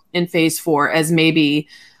strong in Phase 4 as maybe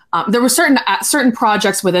There were certain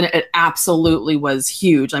projects within it. It absolutely was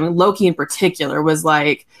huge. I mean, Loki in particular was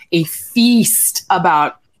like a feast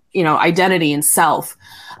about identity and self.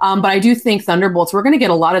 But I do think Thunderbolts, we're going to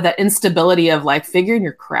get a lot of that instability of like figuring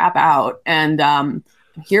your crap out, and I'm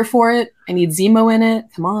here for it. I need Zemo in it.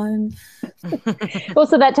 Come on. Well,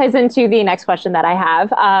 so that ties into the next question that I have.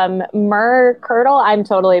 Murkirtle, I'm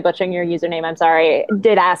totally butchering your username. I'm sorry.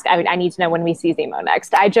 Did ask. I need to know when we see Zemo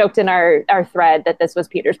next. I joked in our thread that this was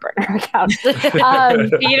Peter's burner account.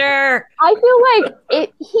 Peter. I feel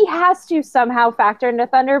like he has to somehow factor into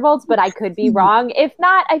Thunderbolts, but I could be wrong. If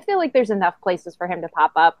not, I feel like there's enough places for him to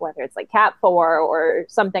pop up, whether it's like Cat 4 or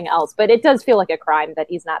something else. But it does feel like a crime that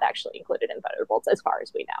he's not actually included in Thunderbolts, as far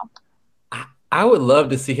as we know. I would love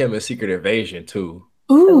to see him in Secret Invasion too.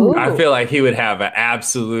 Ooh. I feel like he would have an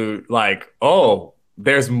absolute like, oh,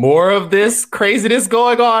 there's more of this craziness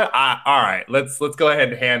going on. All right, let's go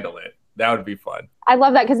ahead and handle it. That would be fun. I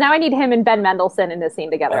love that because now I need him and Ben Mendelsohn in this scene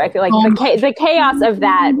together. I feel like the chaos of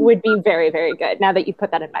that would be very, very good. Now that you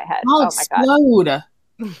put that in my head, I'll my god,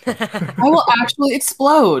 I will actually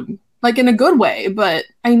explode, like in a good way. But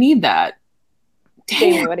I need that.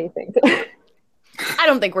 Jamie, what do you think? I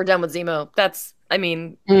don't think we're done with Zemo. That's, I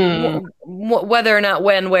mean, whether or not,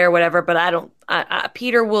 when, where, whatever. But I don't.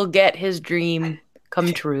 Peter will get his dream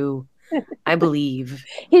come true. I believe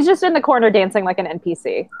he's just in the corner dancing like an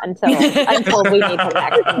NPC until we need him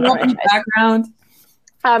next in the background.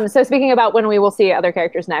 So speaking about when we will see other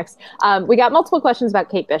characters next, we got multiple questions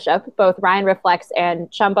about Kate Bishop. Both Ryan Reflex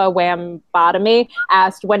and Chumba Wambotomy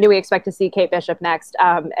asked, when do we expect to see Kate Bishop next?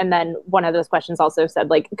 And then one of those questions also said,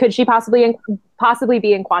 like, could she possibly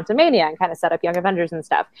be in Quantumania and kind of set up Young Avengers and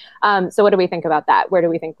stuff? So what do we think about that? Where do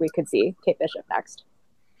we think we could see Kate Bishop next?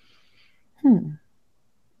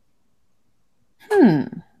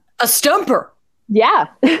 A stumper. Yeah.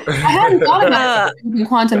 I hadn't thought about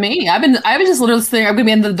Quantumania. I've been just literally sitting there. I'm gonna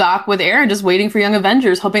be in the dock with Erin, just waiting for Young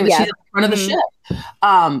Avengers, hoping that she's in front of the ship.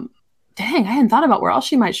 Dang, I hadn't thought about where else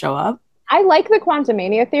she might show up. I like the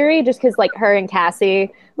Quantumania theory just because like her and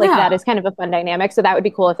Cassie, that is kind of a fun dynamic. So that would be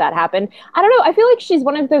cool if that happened. I don't know. I feel like she's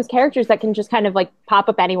one of those characters that can just kind of like pop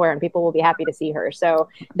up anywhere and people will be happy to see her. So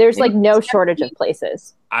there's like no shortage of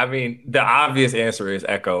places. I mean, the obvious answer is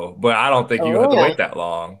Echo, but I don't think you have to wait that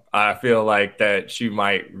long. I feel like that she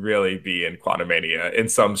might really be in Quantumania in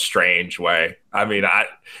some strange way. I mean, I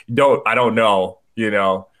don't know,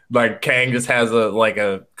 like Kang just has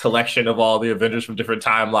a collection of all the Avengers from different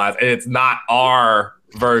timelines, and it's not our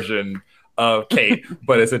version of Kate,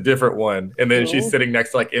 but it's a different one. And then she's sitting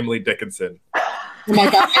next to like Emily Dickinson. Oh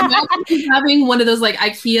my god! Imagine he's having one of those like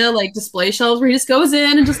IKEA like display shelves where he just goes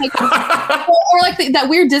in and just like, or like that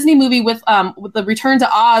weird Disney movie with the Return to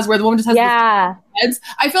Oz where the woman just has heads.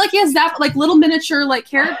 I feel like he has that like little miniature like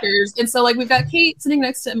characters, and so like we've got Kate sitting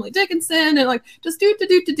next to Emily Dickinson and like just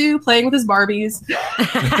do playing with his Barbies.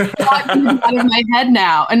 Out of my head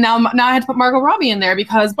now, and now I had to put Margot Robbie in there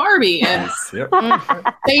because Barbie. And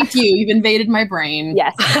thank you, you've invaded my brain.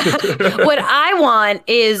 Yes. What I want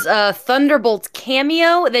is a Thunderbolts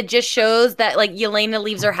cameo that just shows that like Yelena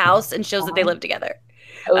leaves her house and shows that they live together.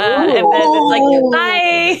 And then it's like,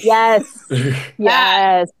 bye.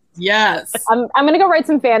 Yes. Yes. I'm gonna go write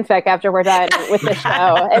some fanfic after we're done with the show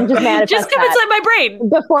and just manifest just come inside my brain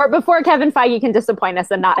before Kevin Feige can disappoint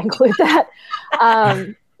us and not include that.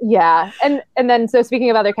 Yeah, and then so speaking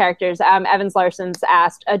of other characters, Evans Larson's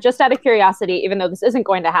asked, just out of curiosity, even though this isn't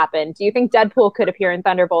going to happen, do you think Deadpool could appear in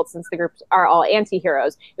Thunderbolts since the groups are all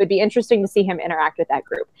anti-heroes? It would be interesting to see him interact with that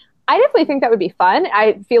group. I definitely think that would be fun.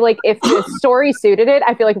 I feel like if the story suited it,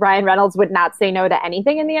 I feel like Ryan Reynolds would not say no to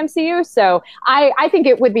anything in the MCU. So I think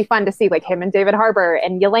it would be fun to see like him and David Harbour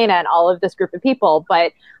and Yelena and all of this group of people.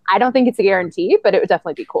 But I don't think it's a guarantee, but it would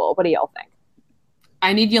definitely be cool. What do y'all think?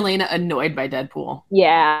 I need Yelena annoyed by Deadpool.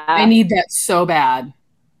 Yeah. I need that so bad.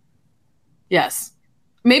 Yes.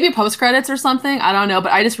 Maybe post-credits or something. I don't know.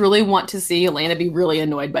 But I just really want to see Yelena be really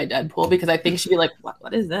annoyed by Deadpool because I think she'd be like,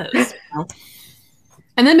 what is this?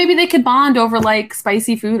 And then maybe they could bond over like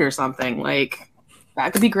spicy food or something. Like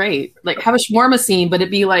that could be great. Like have a shawarma scene, but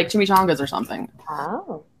it'd be like chimichangas or something.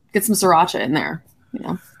 Oh. Get some sriracha in there.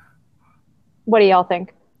 What do y'all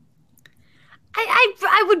think?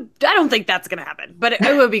 I don't think that's gonna happen, but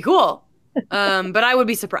it would be cool. But I would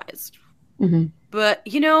be surprised. Mm-hmm. But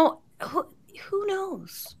who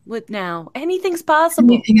knows? With now, anything's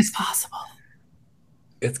possible. Anything is possible.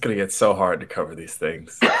 It's gonna get so hard to cover these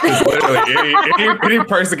things. Literally, any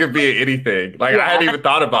person could be anything. Like I hadn't even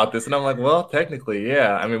thought about this, and I'm like, well, technically,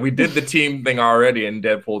 yeah. I mean, we did the team thing already in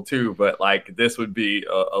Deadpool 2, but like this would be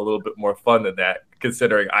a little bit more fun than that.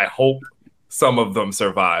 Considering, I hope some of them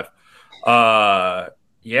survive.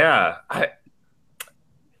 Yeah, I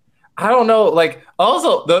don't know. Like,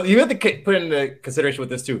 also, you have to put into consideration with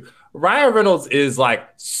this too. Ryan Reynolds is like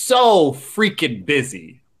so freaking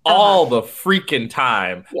busy all the freaking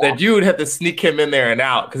time that you would have to sneak him in there and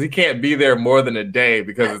out because he can't be there more than a day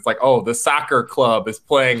because it's like, oh, the soccer club is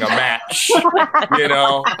playing a match, you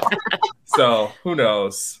know? So who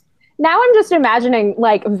knows? Now I'm just imagining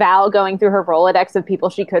like Val going through her Rolodex of people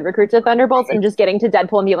she could recruit to Thunderbolts and just getting to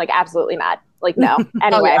Deadpool and being like, absolutely not. Like, no.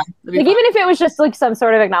 Anyway, like even if it was just like some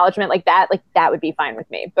sort of acknowledgement like that would be fine with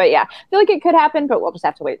me. But yeah, I feel like it could happen, but we'll just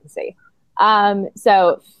have to wait and see.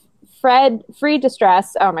 So Free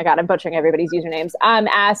Distress, oh my God, I'm butchering everybody's usernames,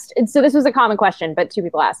 asked, and so this was a common question, but two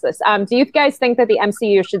people asked this. Do you guys think that the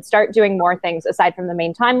MCU should start doing more things aside from the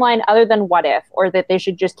main timeline other than What If, or that they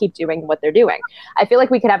should just keep doing what they're doing? I feel like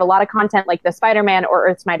we could have a lot of content like the Spider-Man or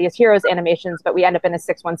Earth's Mightiest Heroes animations, but we end up in a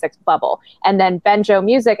 616 bubble. And then Benjo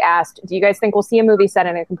Music asked, do you guys think we'll see a movie set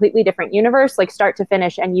in a completely different universe, like start to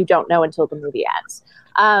finish, and you don't know until the movie ends?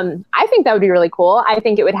 I think that would be really cool. I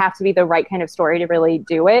think it would have to be the right kind of story to really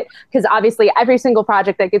do it. Because obviously every single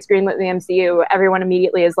project that gets greenlit in the MCU, everyone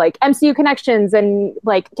immediately is like MCU connections and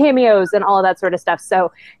like cameos and all of that sort of stuff.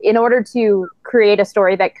 So in order to create a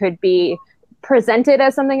story that could be presented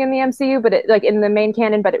as something in the MCU, but like in the main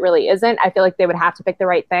canon, but it really isn't, I feel like they would have to pick the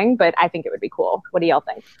right thing, but I think it would be cool. What do y'all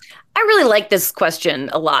think? I really like this question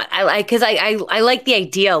a lot. I like the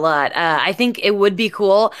idea a lot. I think it would be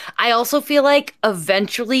cool. I also feel like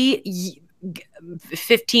eventually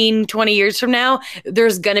 15, 20 years from now,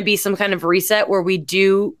 there's going to be some kind of reset where we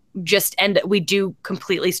do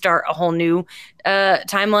completely start a whole new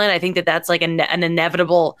timeline. I think that's like an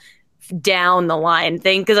inevitable down the line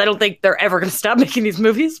thing, because I don't think they're ever going to stop making these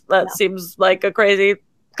movies. That seems like a crazy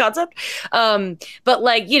concept. But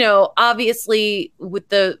like, you know, obviously with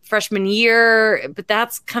the freshman year, but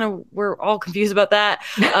that's kind of, we're all confused about that.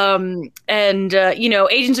 You know,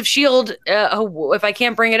 Agents of S.H.I.E.L.D., if I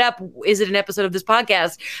can't bring it up, is it an episode of this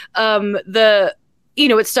podcast? You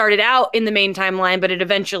know, it started out in the main timeline, but it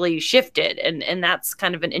eventually shifted. And that's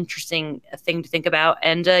kind of an interesting thing to think about.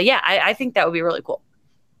 And I think that would be really cool.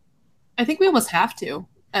 I think we almost have to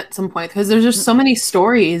at some point, because there's just so many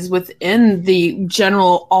stories within the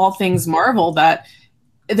general all things Marvel that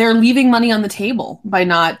they're leaving money on the table by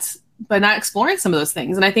not exploring some of those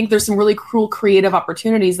things. And I think there's some really cool creative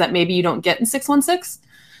opportunities that maybe you don't get in 616.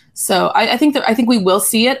 So I think we will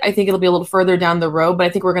see it. I think it'll be a little further down the road, but I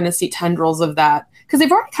think we're going to see tendrils of that because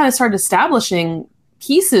they've already kind of started establishing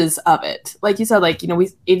pieces of it. Like you said, like, you know,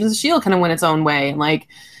 Agents of S.H.I.E.L.D. kind of went its own way, and like,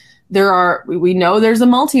 we know there's a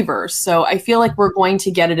multiverse, so I feel like we're going to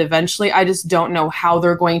get it eventually. I just don't know how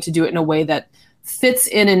they're going to do it in a way that fits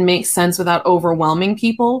in and makes sense without overwhelming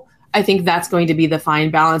people. I think that's going to be the fine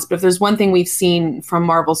balance. But if there's one thing we've seen from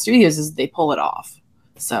Marvel Studios is they pull it off.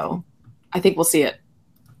 So I think we'll see it.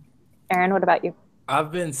 Aaron, what about you?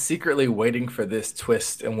 I've been secretly waiting for this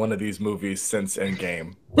twist in one of these movies since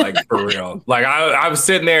Endgame, like for real. Like I was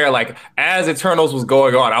sitting there, like as Eternals was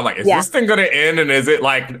going on, I'm like, is this thing gonna end? And is it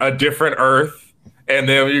like a different Earth? And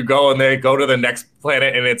then you go and they go to the next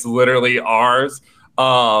planet, and it's literally ours.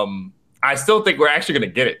 I still think we're actually gonna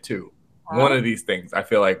get it too. One of these things. I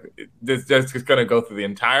feel like this is gonna go through the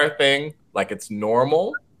entire thing like it's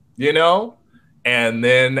normal, you know, and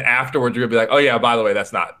then afterwards you're gonna be like, oh yeah, by the way,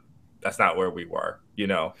 that's not where we were, you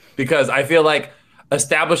know, because I feel like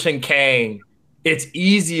establishing Kang, it's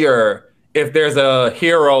easier if there's a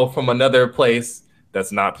hero from another place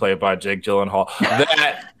that's not played by Jake Gyllenhaal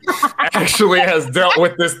that actually has dealt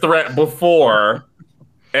with this threat before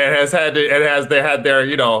and they had their,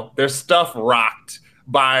 you know, their stuff rocked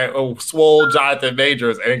by a swole Jonathan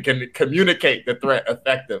Majors and can communicate the threat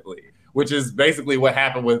effectively, which is basically what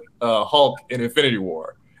happened with Hulk in Infinity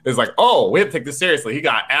War. It's like, oh, we have to take this seriously. He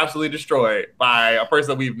got absolutely destroyed by a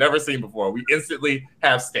person we've never seen before. We instantly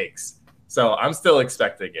have stakes. So I'm still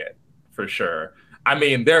expecting it for sure. I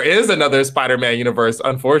mean, there is another Spider-Man universe,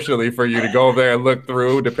 unfortunately, for you to go over there and look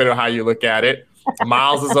through, depending on how you look at it.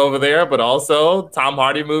 Miles is over there, but also Tom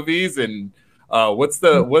Hardy movies. And what's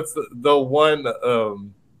the one,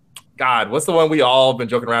 what's the one we all been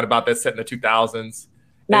joking around about that's set in the 2000s?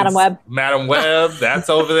 Madam Web. Madam Web, that's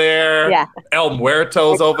over there. Yeah. El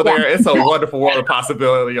Muerto's over there. It's a wonderful world of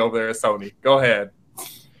possibility over there, Sony. Go ahead.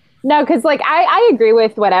 No, because like I agree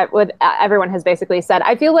with what everyone has basically said.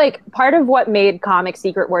 I feel like part of what made Comic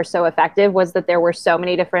Secret Wars so effective was that there were so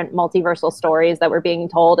many different multiversal stories that were being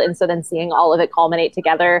told, and so then seeing all of it culminate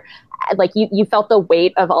together like you felt the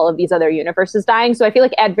weight of all of these other universes dying. So I feel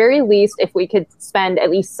like at very least, if we could spend at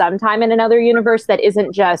least some time in another universe that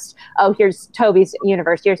isn't just, oh, here's Toby's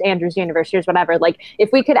universe, here's Andrew's universe, here's whatever. Like if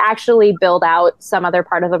we could actually build out some other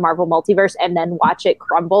part of the Marvel multiverse and then watch it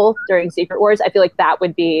crumble during Secret Wars, I feel like that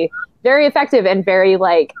would be very effective and very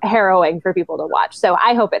like harrowing for people to watch. So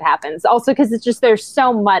I hope it happens. Also, because it's just there's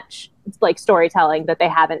so much like storytelling that they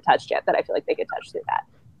haven't touched yet that I feel like they could touch through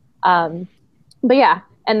that. But yeah.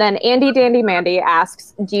 And then Andy Dandy Mandy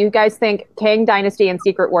asks, do you guys think Kang Dynasty and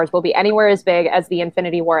Secret Wars will be anywhere as big as the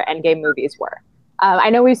Infinity War Endgame movies were?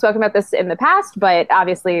 I know we've spoken about this in the past, but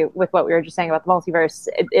obviously with what we were just saying about the multiverse,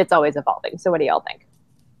 it's always evolving. So what do y'all think?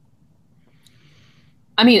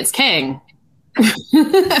 I mean, it's Kang.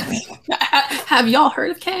 Have y'all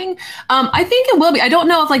heard of Kang? I think it will be. I don't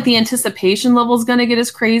know if like the anticipation level is going to get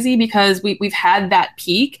as crazy because we've had that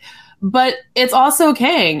peak. But it's also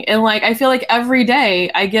Kang. And like, I feel like every day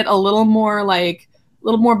I get a little more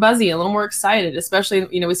buzzy, a little more excited, especially,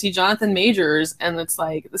 you know, we see Jonathan Majors and it's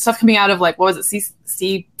like the stuff coming out of like, what was it?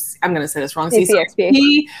 I'm going to say this wrong.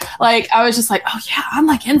 CCXP. Like, I was just like, oh yeah, I'm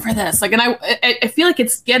like in for this. Like, and I feel like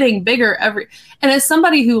it's getting bigger and as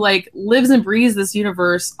somebody who like lives and breathes this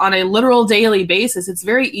universe on a literal daily basis, it's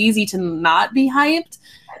very easy to not be hyped.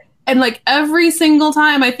 And like every single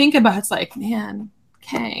time I think about it, it's like, man,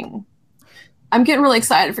 Kang. I'm getting really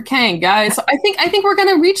excited for Kang, guys. So I think we're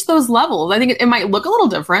going to reach those levels. I think it might look a little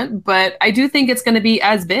different, but I do think it's going to be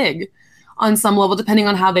as big on some level, depending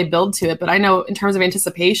on how they build to it. But I know in terms of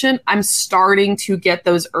anticipation, I'm starting to get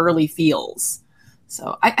those early feels.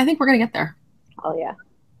 So I think we're going to get there. Oh yeah.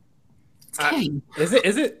 It's Kang. Is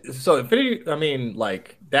it so Infinity? I mean,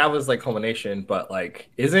 like that was like culmination, but like,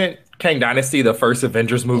 isn't Kang Dynasty the first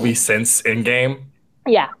Avengers movie since Endgame?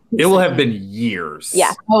 Yeah. It will have been years.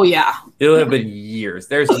 Yeah. Oh yeah. It'll have been years.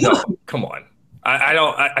 There's no, come on. I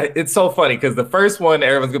don't, it's so funny because the first one,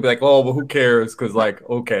 everyone's gonna be like, oh, well, who cares? Because like,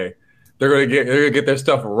 okay, they're gonna get their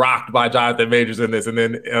stuff rocked by Jonathan Majors in this, and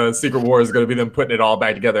then Secret Wars is gonna be them putting it all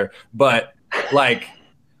back together. But like,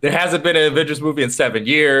 there hasn't been an Avengers movie in 7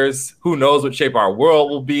 years. Who knows what shape our world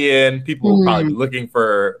will be in? People will probably be looking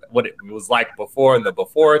for what it was like before in the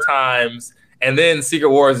before times. And then Secret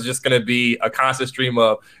Wars is just going to be a constant stream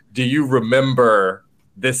of, do you remember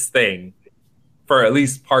this thing for at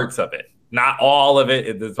least parts of it? Not all of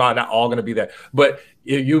it. It's not all going to be there. But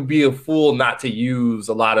you'd be a fool not to use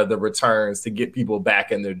a lot of the returns to get people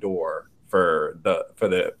back in their door for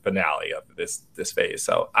the finale of this phase.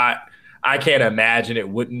 So I can't imagine it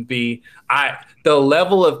wouldn't be. The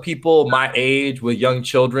level of people my age with young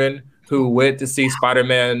children who went to see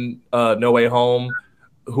Spider-Man No Way Home,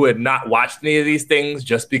 who had not watched any of these things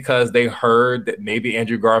just because they heard that maybe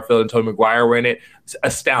Andrew Garfield and Tobey Maguire were in it,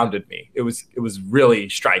 astounded me. It was really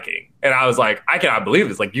striking. And I was like, I cannot believe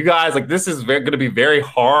this. Like, you guys, like, this is going to be very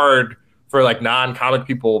hard for like non-comic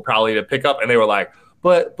people probably to pick up. And they were like,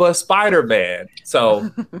 but Spider-Man.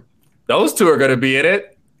 So those two are going to be in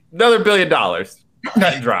it. Another $1 billion.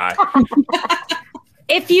 Cut and dry.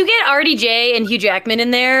 If you get RDJ and Hugh Jackman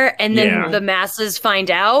in there and then the masses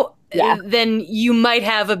find out, then you might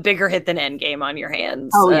have a bigger hit than Endgame on your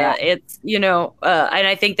hands. Oh yeah, it's and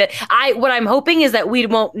I think that what I'm hoping is that we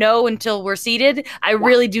won't know until we're seated. I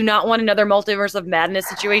really do not want another Multiverse of Madness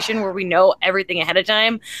situation where we know everything ahead of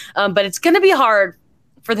time. But it's going to be hard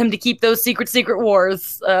for them to keep those secret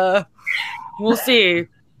wars. We'll see.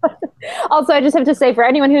 Also, I just have to say, for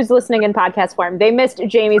anyone who's listening in podcast form, they missed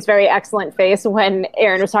Jamie's very excellent face when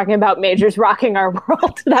Aaron was talking about Majors rocking our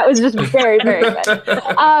world. That was just very, very good.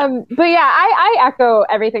 But yeah, I echo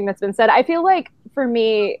everything that's been said. I feel like for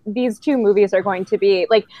me, these two movies are going to be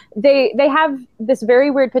like they have this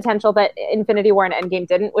very weird potential that Infinity War and Endgame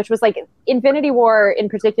didn't, which was like Infinity War in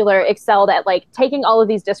particular excelled at like taking all of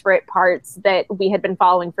these disparate parts that we had been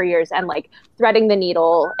following for years and like threading the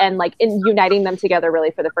needle and like uniting them together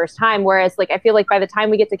really for the first time. Whereas like I feel like by the time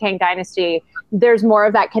we get to Kang Dynasty, there's more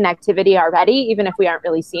of that connectivity already, even if we aren't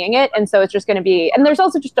really seeing it. And so it's just going to be, and there's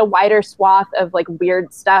also just a wider swath of like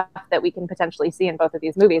weird stuff that we can potentially see in both of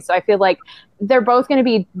these movies. So I feel like they're both going to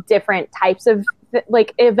be different types of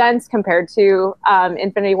like events compared to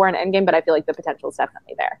Infinity War and Endgame, but I feel like the potential is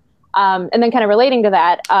definitely there. And then kind of relating to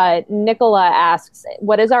that, Nicola asks,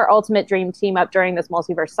 what is our ultimate dream team up during this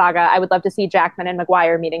multiverse saga? I would love to see Jackman and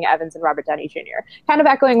Maguire meeting Evans and Robert Downey Jr. Kind of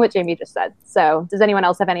echoing what Jamie just said. So does anyone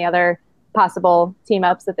else have any other possible team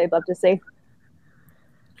ups that they'd love to see?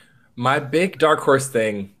 My big dark horse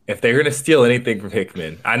thing, if they're going to steal anything from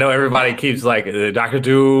Hickman, I know everybody keeps like Dr.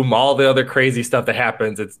 Doom, all the other crazy stuff that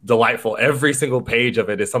happens. It's delightful. Every single page of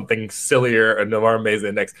it is something sillier and more amazing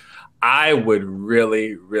than next. I would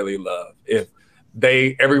really, really love if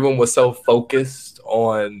everyone was so focused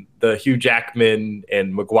on the Hugh Jackman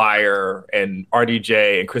and Maguire and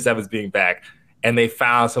RDJ and Chris Evans being back, and they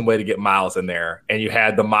found some way to get Miles in there, and you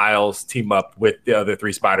had the Miles team up with the other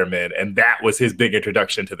 3 Spider-Men, and that was his big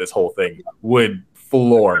introduction to this whole thing. Would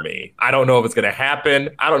floor me. I don't know if it's going to happen.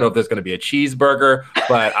 I don't know if there's going to be a cheeseburger,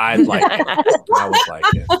 but I like it. I would like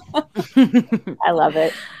it. I love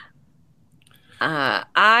it.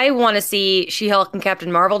 I want to see She-Hulk and Captain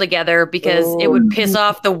Marvel together because it would piss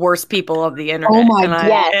off the worst people of the internet. Oh my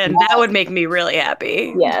God. And that would make me really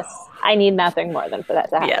happy. Yes. I need nothing more than for that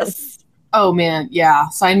to happen. Yes. Oh man, yeah.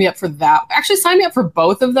 Sign me up for that. Actually, sign me up for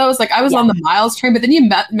both of those. Like I was on the Miles train, but then you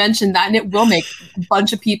mentioned that, and it will make a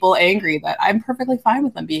bunch of people angry. That I'm perfectly fine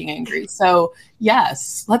with them being angry. So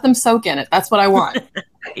yes, let them soak in it. That's what I want.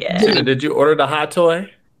 Yeah. Did you order the hot toy?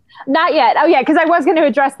 Not yet. Oh, yeah, because I was going to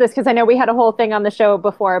address this because I know we had a whole thing on the show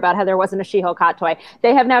before about how there wasn't a She-Hulk hot toy.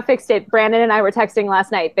 They have now fixed it. Brandon and I were texting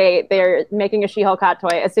last night. They're making a She-Hulk hot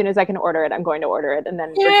toy. As soon as I can order it, I'm going to order it and then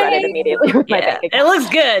regret it immediately with my bank account. It looks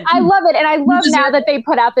good. I love it. And I love now that they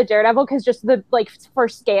put out the Daredevil because just the, like, for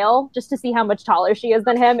scale, just to see how much taller she is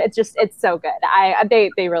than him, it's so good.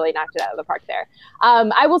 They really knocked it out of the park there.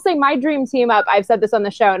 I will say my dream team up, I've said this on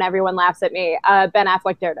the show and everyone laughs at me, Ben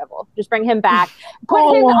Affleck Daredevil. Just bring him back.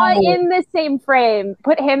 Put him in the same frame.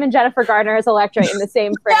 Put him and Jennifer Garner as Elektra in the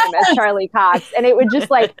same frame as Charlie Cox. And it would just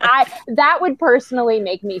that would personally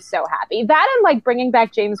make me so happy. That and like bringing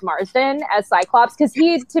back James Marsden as Cyclops, because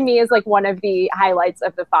he to me is like one of the highlights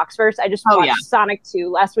of the Foxverse. I just watched Sonic 2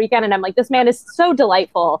 last weekend and I'm like, this man is so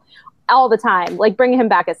delightful all the time. Like bring him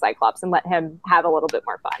back as Cyclops and let him have a little bit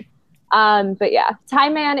more fun. But yeah,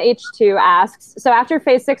 Time Man H2 asks, so after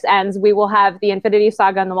Phase 6 ends, we will have the Infinity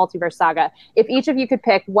Saga and the Multiverse Saga. If each of you could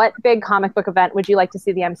pick, what big comic book event would you like to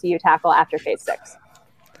see the MCU tackle after Phase 6?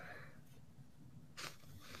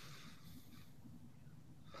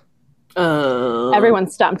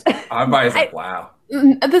 Everyone's stumped. Everybody's like, wow.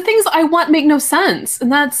 The things I want make no sense,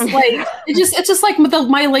 and that's like it's just like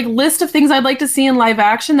my like list of things I'd like to see in live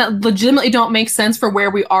action that legitimately don't make sense for where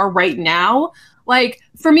we are right now. Like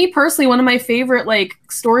for me personally, one of my favorite like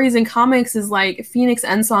stories in comics is like Phoenix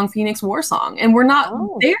Endsong, Phoenix War Song, and we're not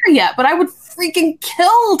there yet. But I would freaking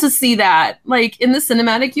kill to see that like in the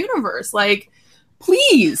cinematic universe. Like,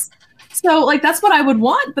 please. So like that's what I would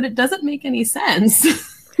want, but it doesn't make any sense.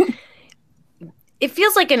 It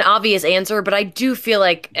feels like an obvious answer, but I do feel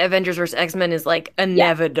like Avengers vs. X-Men is like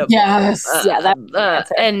inevitable. Yes.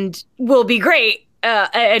 And will be great.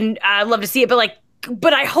 And I'd love to see it,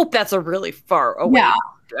 but I hope that's a really far away.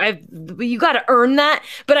 Yeah. You got to earn that,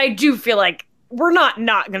 but I do feel like we're not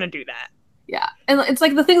going to do that. Yeah. And it's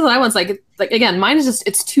like the things that I want, like again, mine is just,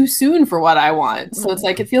 it's too soon for what I want. So it's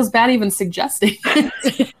like, it feels bad even suggesting.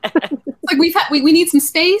 It's like we need some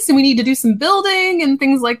space and we need to do some building and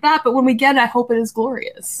things like that. But when we get it, I hope it is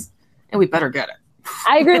glorious and we better get it.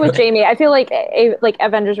 I agree with Jamie. I feel like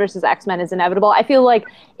Avengers versus X-Men is inevitable. I feel like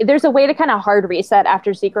there's a way to kind of hard reset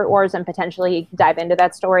after Secret Wars and potentially dive into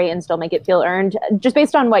that story and still make it feel earned. Just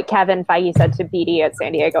based on what Kevin Feige said to BD at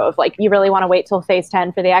San Diego of like, you really want to wait till Phase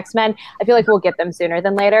 10 for the X-Men. I feel like we'll get them sooner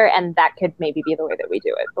than later, and that could maybe be the way that we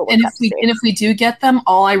do it. But if we do get them,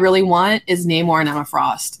 all I really want is Namor and Emma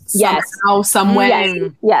Frost. Somehow, some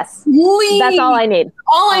way. Yes. Please. That's all I need.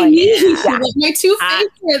 All I need. Yeah. Like my two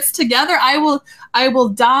favorites together. I will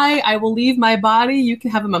die. I will leave my body. You can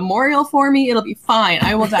have a memorial for me. It'll be fine.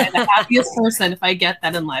 I will die the happiest person if I get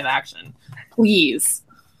that in live action. Please.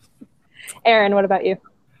 Aaron, what about you?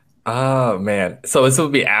 Oh, man. So this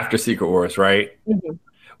would be after Secret Wars, right? Mm-hmm.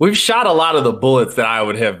 We've shot a lot of the bullets that I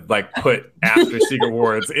would have like put after Secret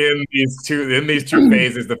Wars in these two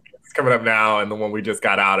phases, the phase coming up now and the one we just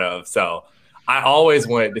got out of. So I always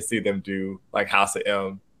wanted to see them do like House of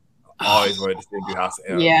M. Always wanted to see him do House of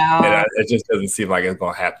M. Yeah. And it just doesn't seem like it's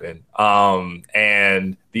going to happen.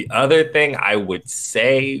 And the other thing I would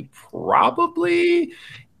say probably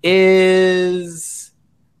is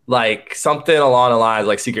like something along the lines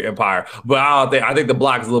like Secret Empire. But I think the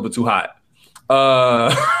block is a little bit too hot.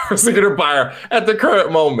 Secret Empire at the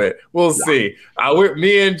current moment. We'll see.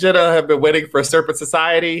 Me and Jenna have been waiting for Serpent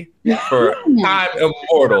Society for time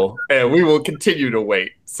immortal, and we will continue to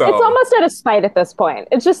wait. So it's almost out of spite at this point.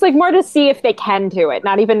 It's just like more to see if they can do it,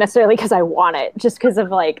 not even necessarily because I want it, just because of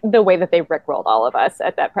like the way that they rickrolled all of us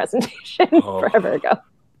at that presentation forever ago.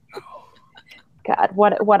 God,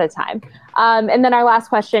 what a time. And then our last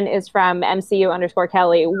question is from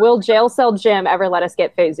MCU_Kelly. Will Jail Cell Jim ever let us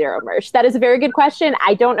get Phase Zero merch? That is a very good question.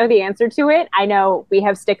 I don't know the answer to it. I know we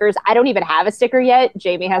have stickers. I don't even have a sticker yet.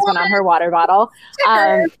 Jamie has one on her water bottle.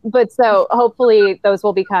 But so hopefully those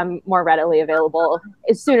will become more readily available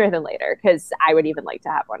sooner than later, because I would even like to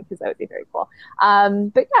have one, because that would be very cool.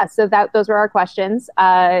 But yeah, so those were our questions.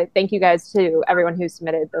 Thank you guys to everyone who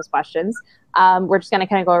submitted those questions. We're just going to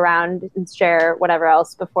kind of go around and share whatever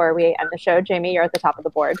else before we end the show. Jamie, you're at the top of the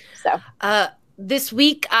board. So this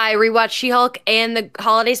week I rewatched She-Hulk and the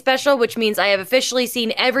holiday special, which means I have officially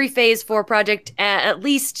seen every Phase 4 project at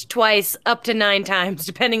least twice, up to 9 times,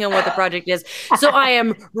 depending on what the project is. So I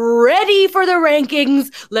am ready for the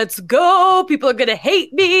rankings. Let's go. People are going to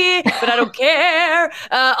hate me, but I don't care.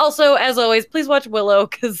 Also, as always, please watch Willow,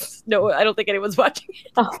 because no, I don't think anyone's watching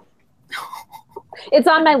it. Oh. It's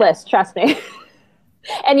on my list, trust me.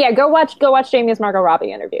 And yeah, go watch Jamie's Margot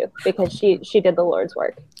Robbie interview, because she did the Lord's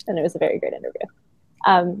work, and it was a very great interview.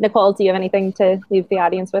 Nicole, do you have anything to leave the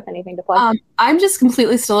audience with? Anything to plug? I'm just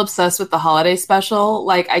completely still obsessed with the holiday special.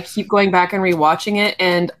 Like, I keep going back and rewatching it,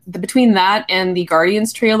 and between that and the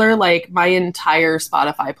Guardians trailer, like, my entire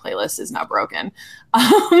Spotify playlist is now broken.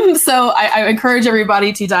 So I encourage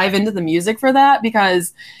everybody to dive into the music for that,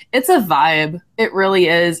 because it's a vibe. It really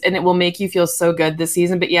is, and it will make you feel so good this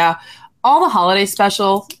season. But yeah, all the holiday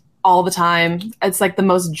special, all the time. It's like the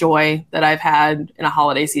most joy that I've had in a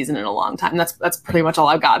holiday season in a long time. That's pretty much all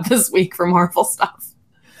I've got this week for Marvel stuff.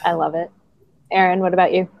 I love it. Aaron, what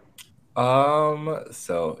about you?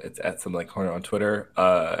 So it's at Something Like Corner on Twitter.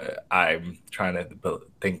 I'm trying to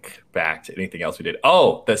think back to anything else we did.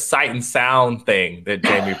 Oh, the Sight and Sound thing that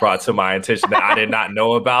Jamie brought to my attention that I did not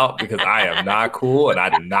know about, because I am not cool and I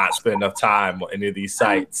did not spend enough time on any of these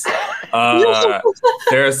sites.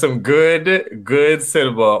 There's some good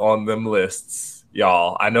cinema on them lists,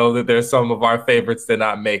 y'all. I know that there's some of our favorites that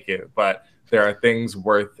not make it, but there are things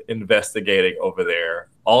worth investigating over there.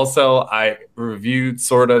 Also, I reviewed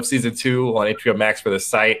sort of season 2 on HBO Max for the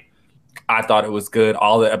site. I thought it was good.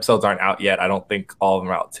 All the episodes aren't out yet. I don't think all of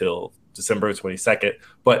them are out till December 22nd,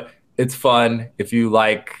 but it's fun if you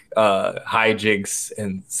like hijinks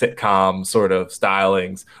and sitcom sort of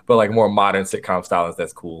stylings, but like more modern sitcom stylings.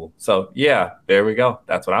 That's cool. So yeah, there we go.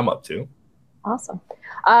 That's what I'm up to. Awesome.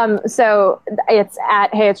 So it's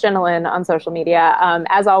at Hey It's Jenna on social media.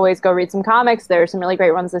 As always, go read some comics. There's some really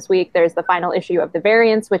great ones this week. There's the final issue of The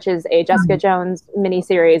Variants, which is a Jessica Jones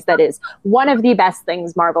miniseries that is one of the best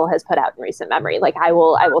things Marvel has put out in recent memory. Like, I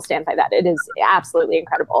will stand by that. It is absolutely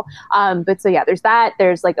incredible. But so yeah, there's that.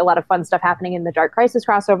 There's like a lot of fun stuff happening in the Dark Crisis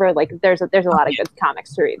crossover. Like, there's a lot of good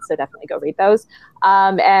comics to read. So definitely go read those.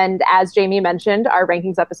 And as Jamie mentioned, our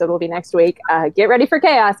rankings episode will be next week. Get ready for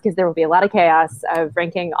chaos, because there will be a lot of chaos of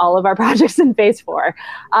ranking all of our projects in Phase 4.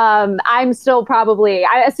 I'm still probably,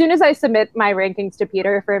 as soon as I submit my rankings to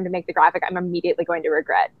Peter for him to make the graphic, I'm immediately going to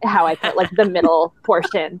regret how I put like the middle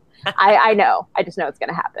portion. I know. I just know it's going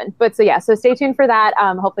to happen. But so yeah, so stay tuned for that.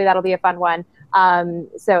 Hopefully that'll be a fun one.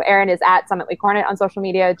 So Aaron is at Summit Lee Cornet on social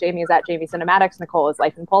media. Jamie is at Jamie Cinematics. Nicole is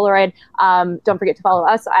Life in Polaroid. Don't forget to follow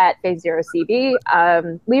us at Phase Zero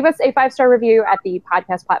CB. Leave us a 5-star review at the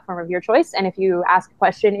podcast platform of your choice. And if you ask a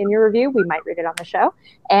question in your review, we might read it on the show.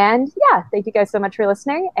 And yeah, thank you guys so much for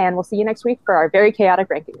listening. And we'll see you next week for our very chaotic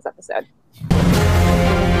rankings episode.